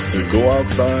I like to go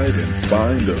outside and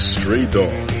find a stray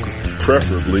dog.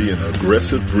 Preferably an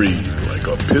aggressive breed like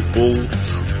a pit bull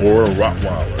or a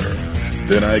Rottweiler.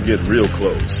 Then I get real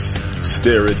close,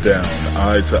 stare it down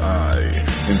eye to eye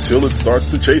until it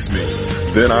starts to chase me.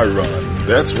 Then I run.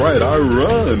 That's right, I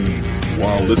run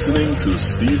while listening to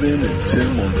Steven and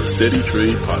Tim on the Steady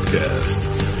Trade podcast.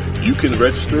 You can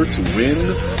register to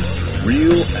win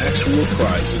real, actual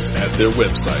prizes at their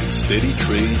website,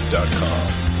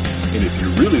 steadytrade.com. And if you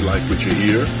really like what you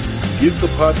hear, give the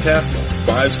podcast a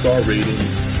 5-star rating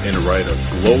and write a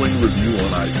glowing review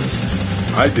on iTunes.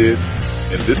 I did,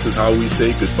 and this is how we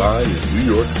say goodbye in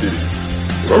New York City.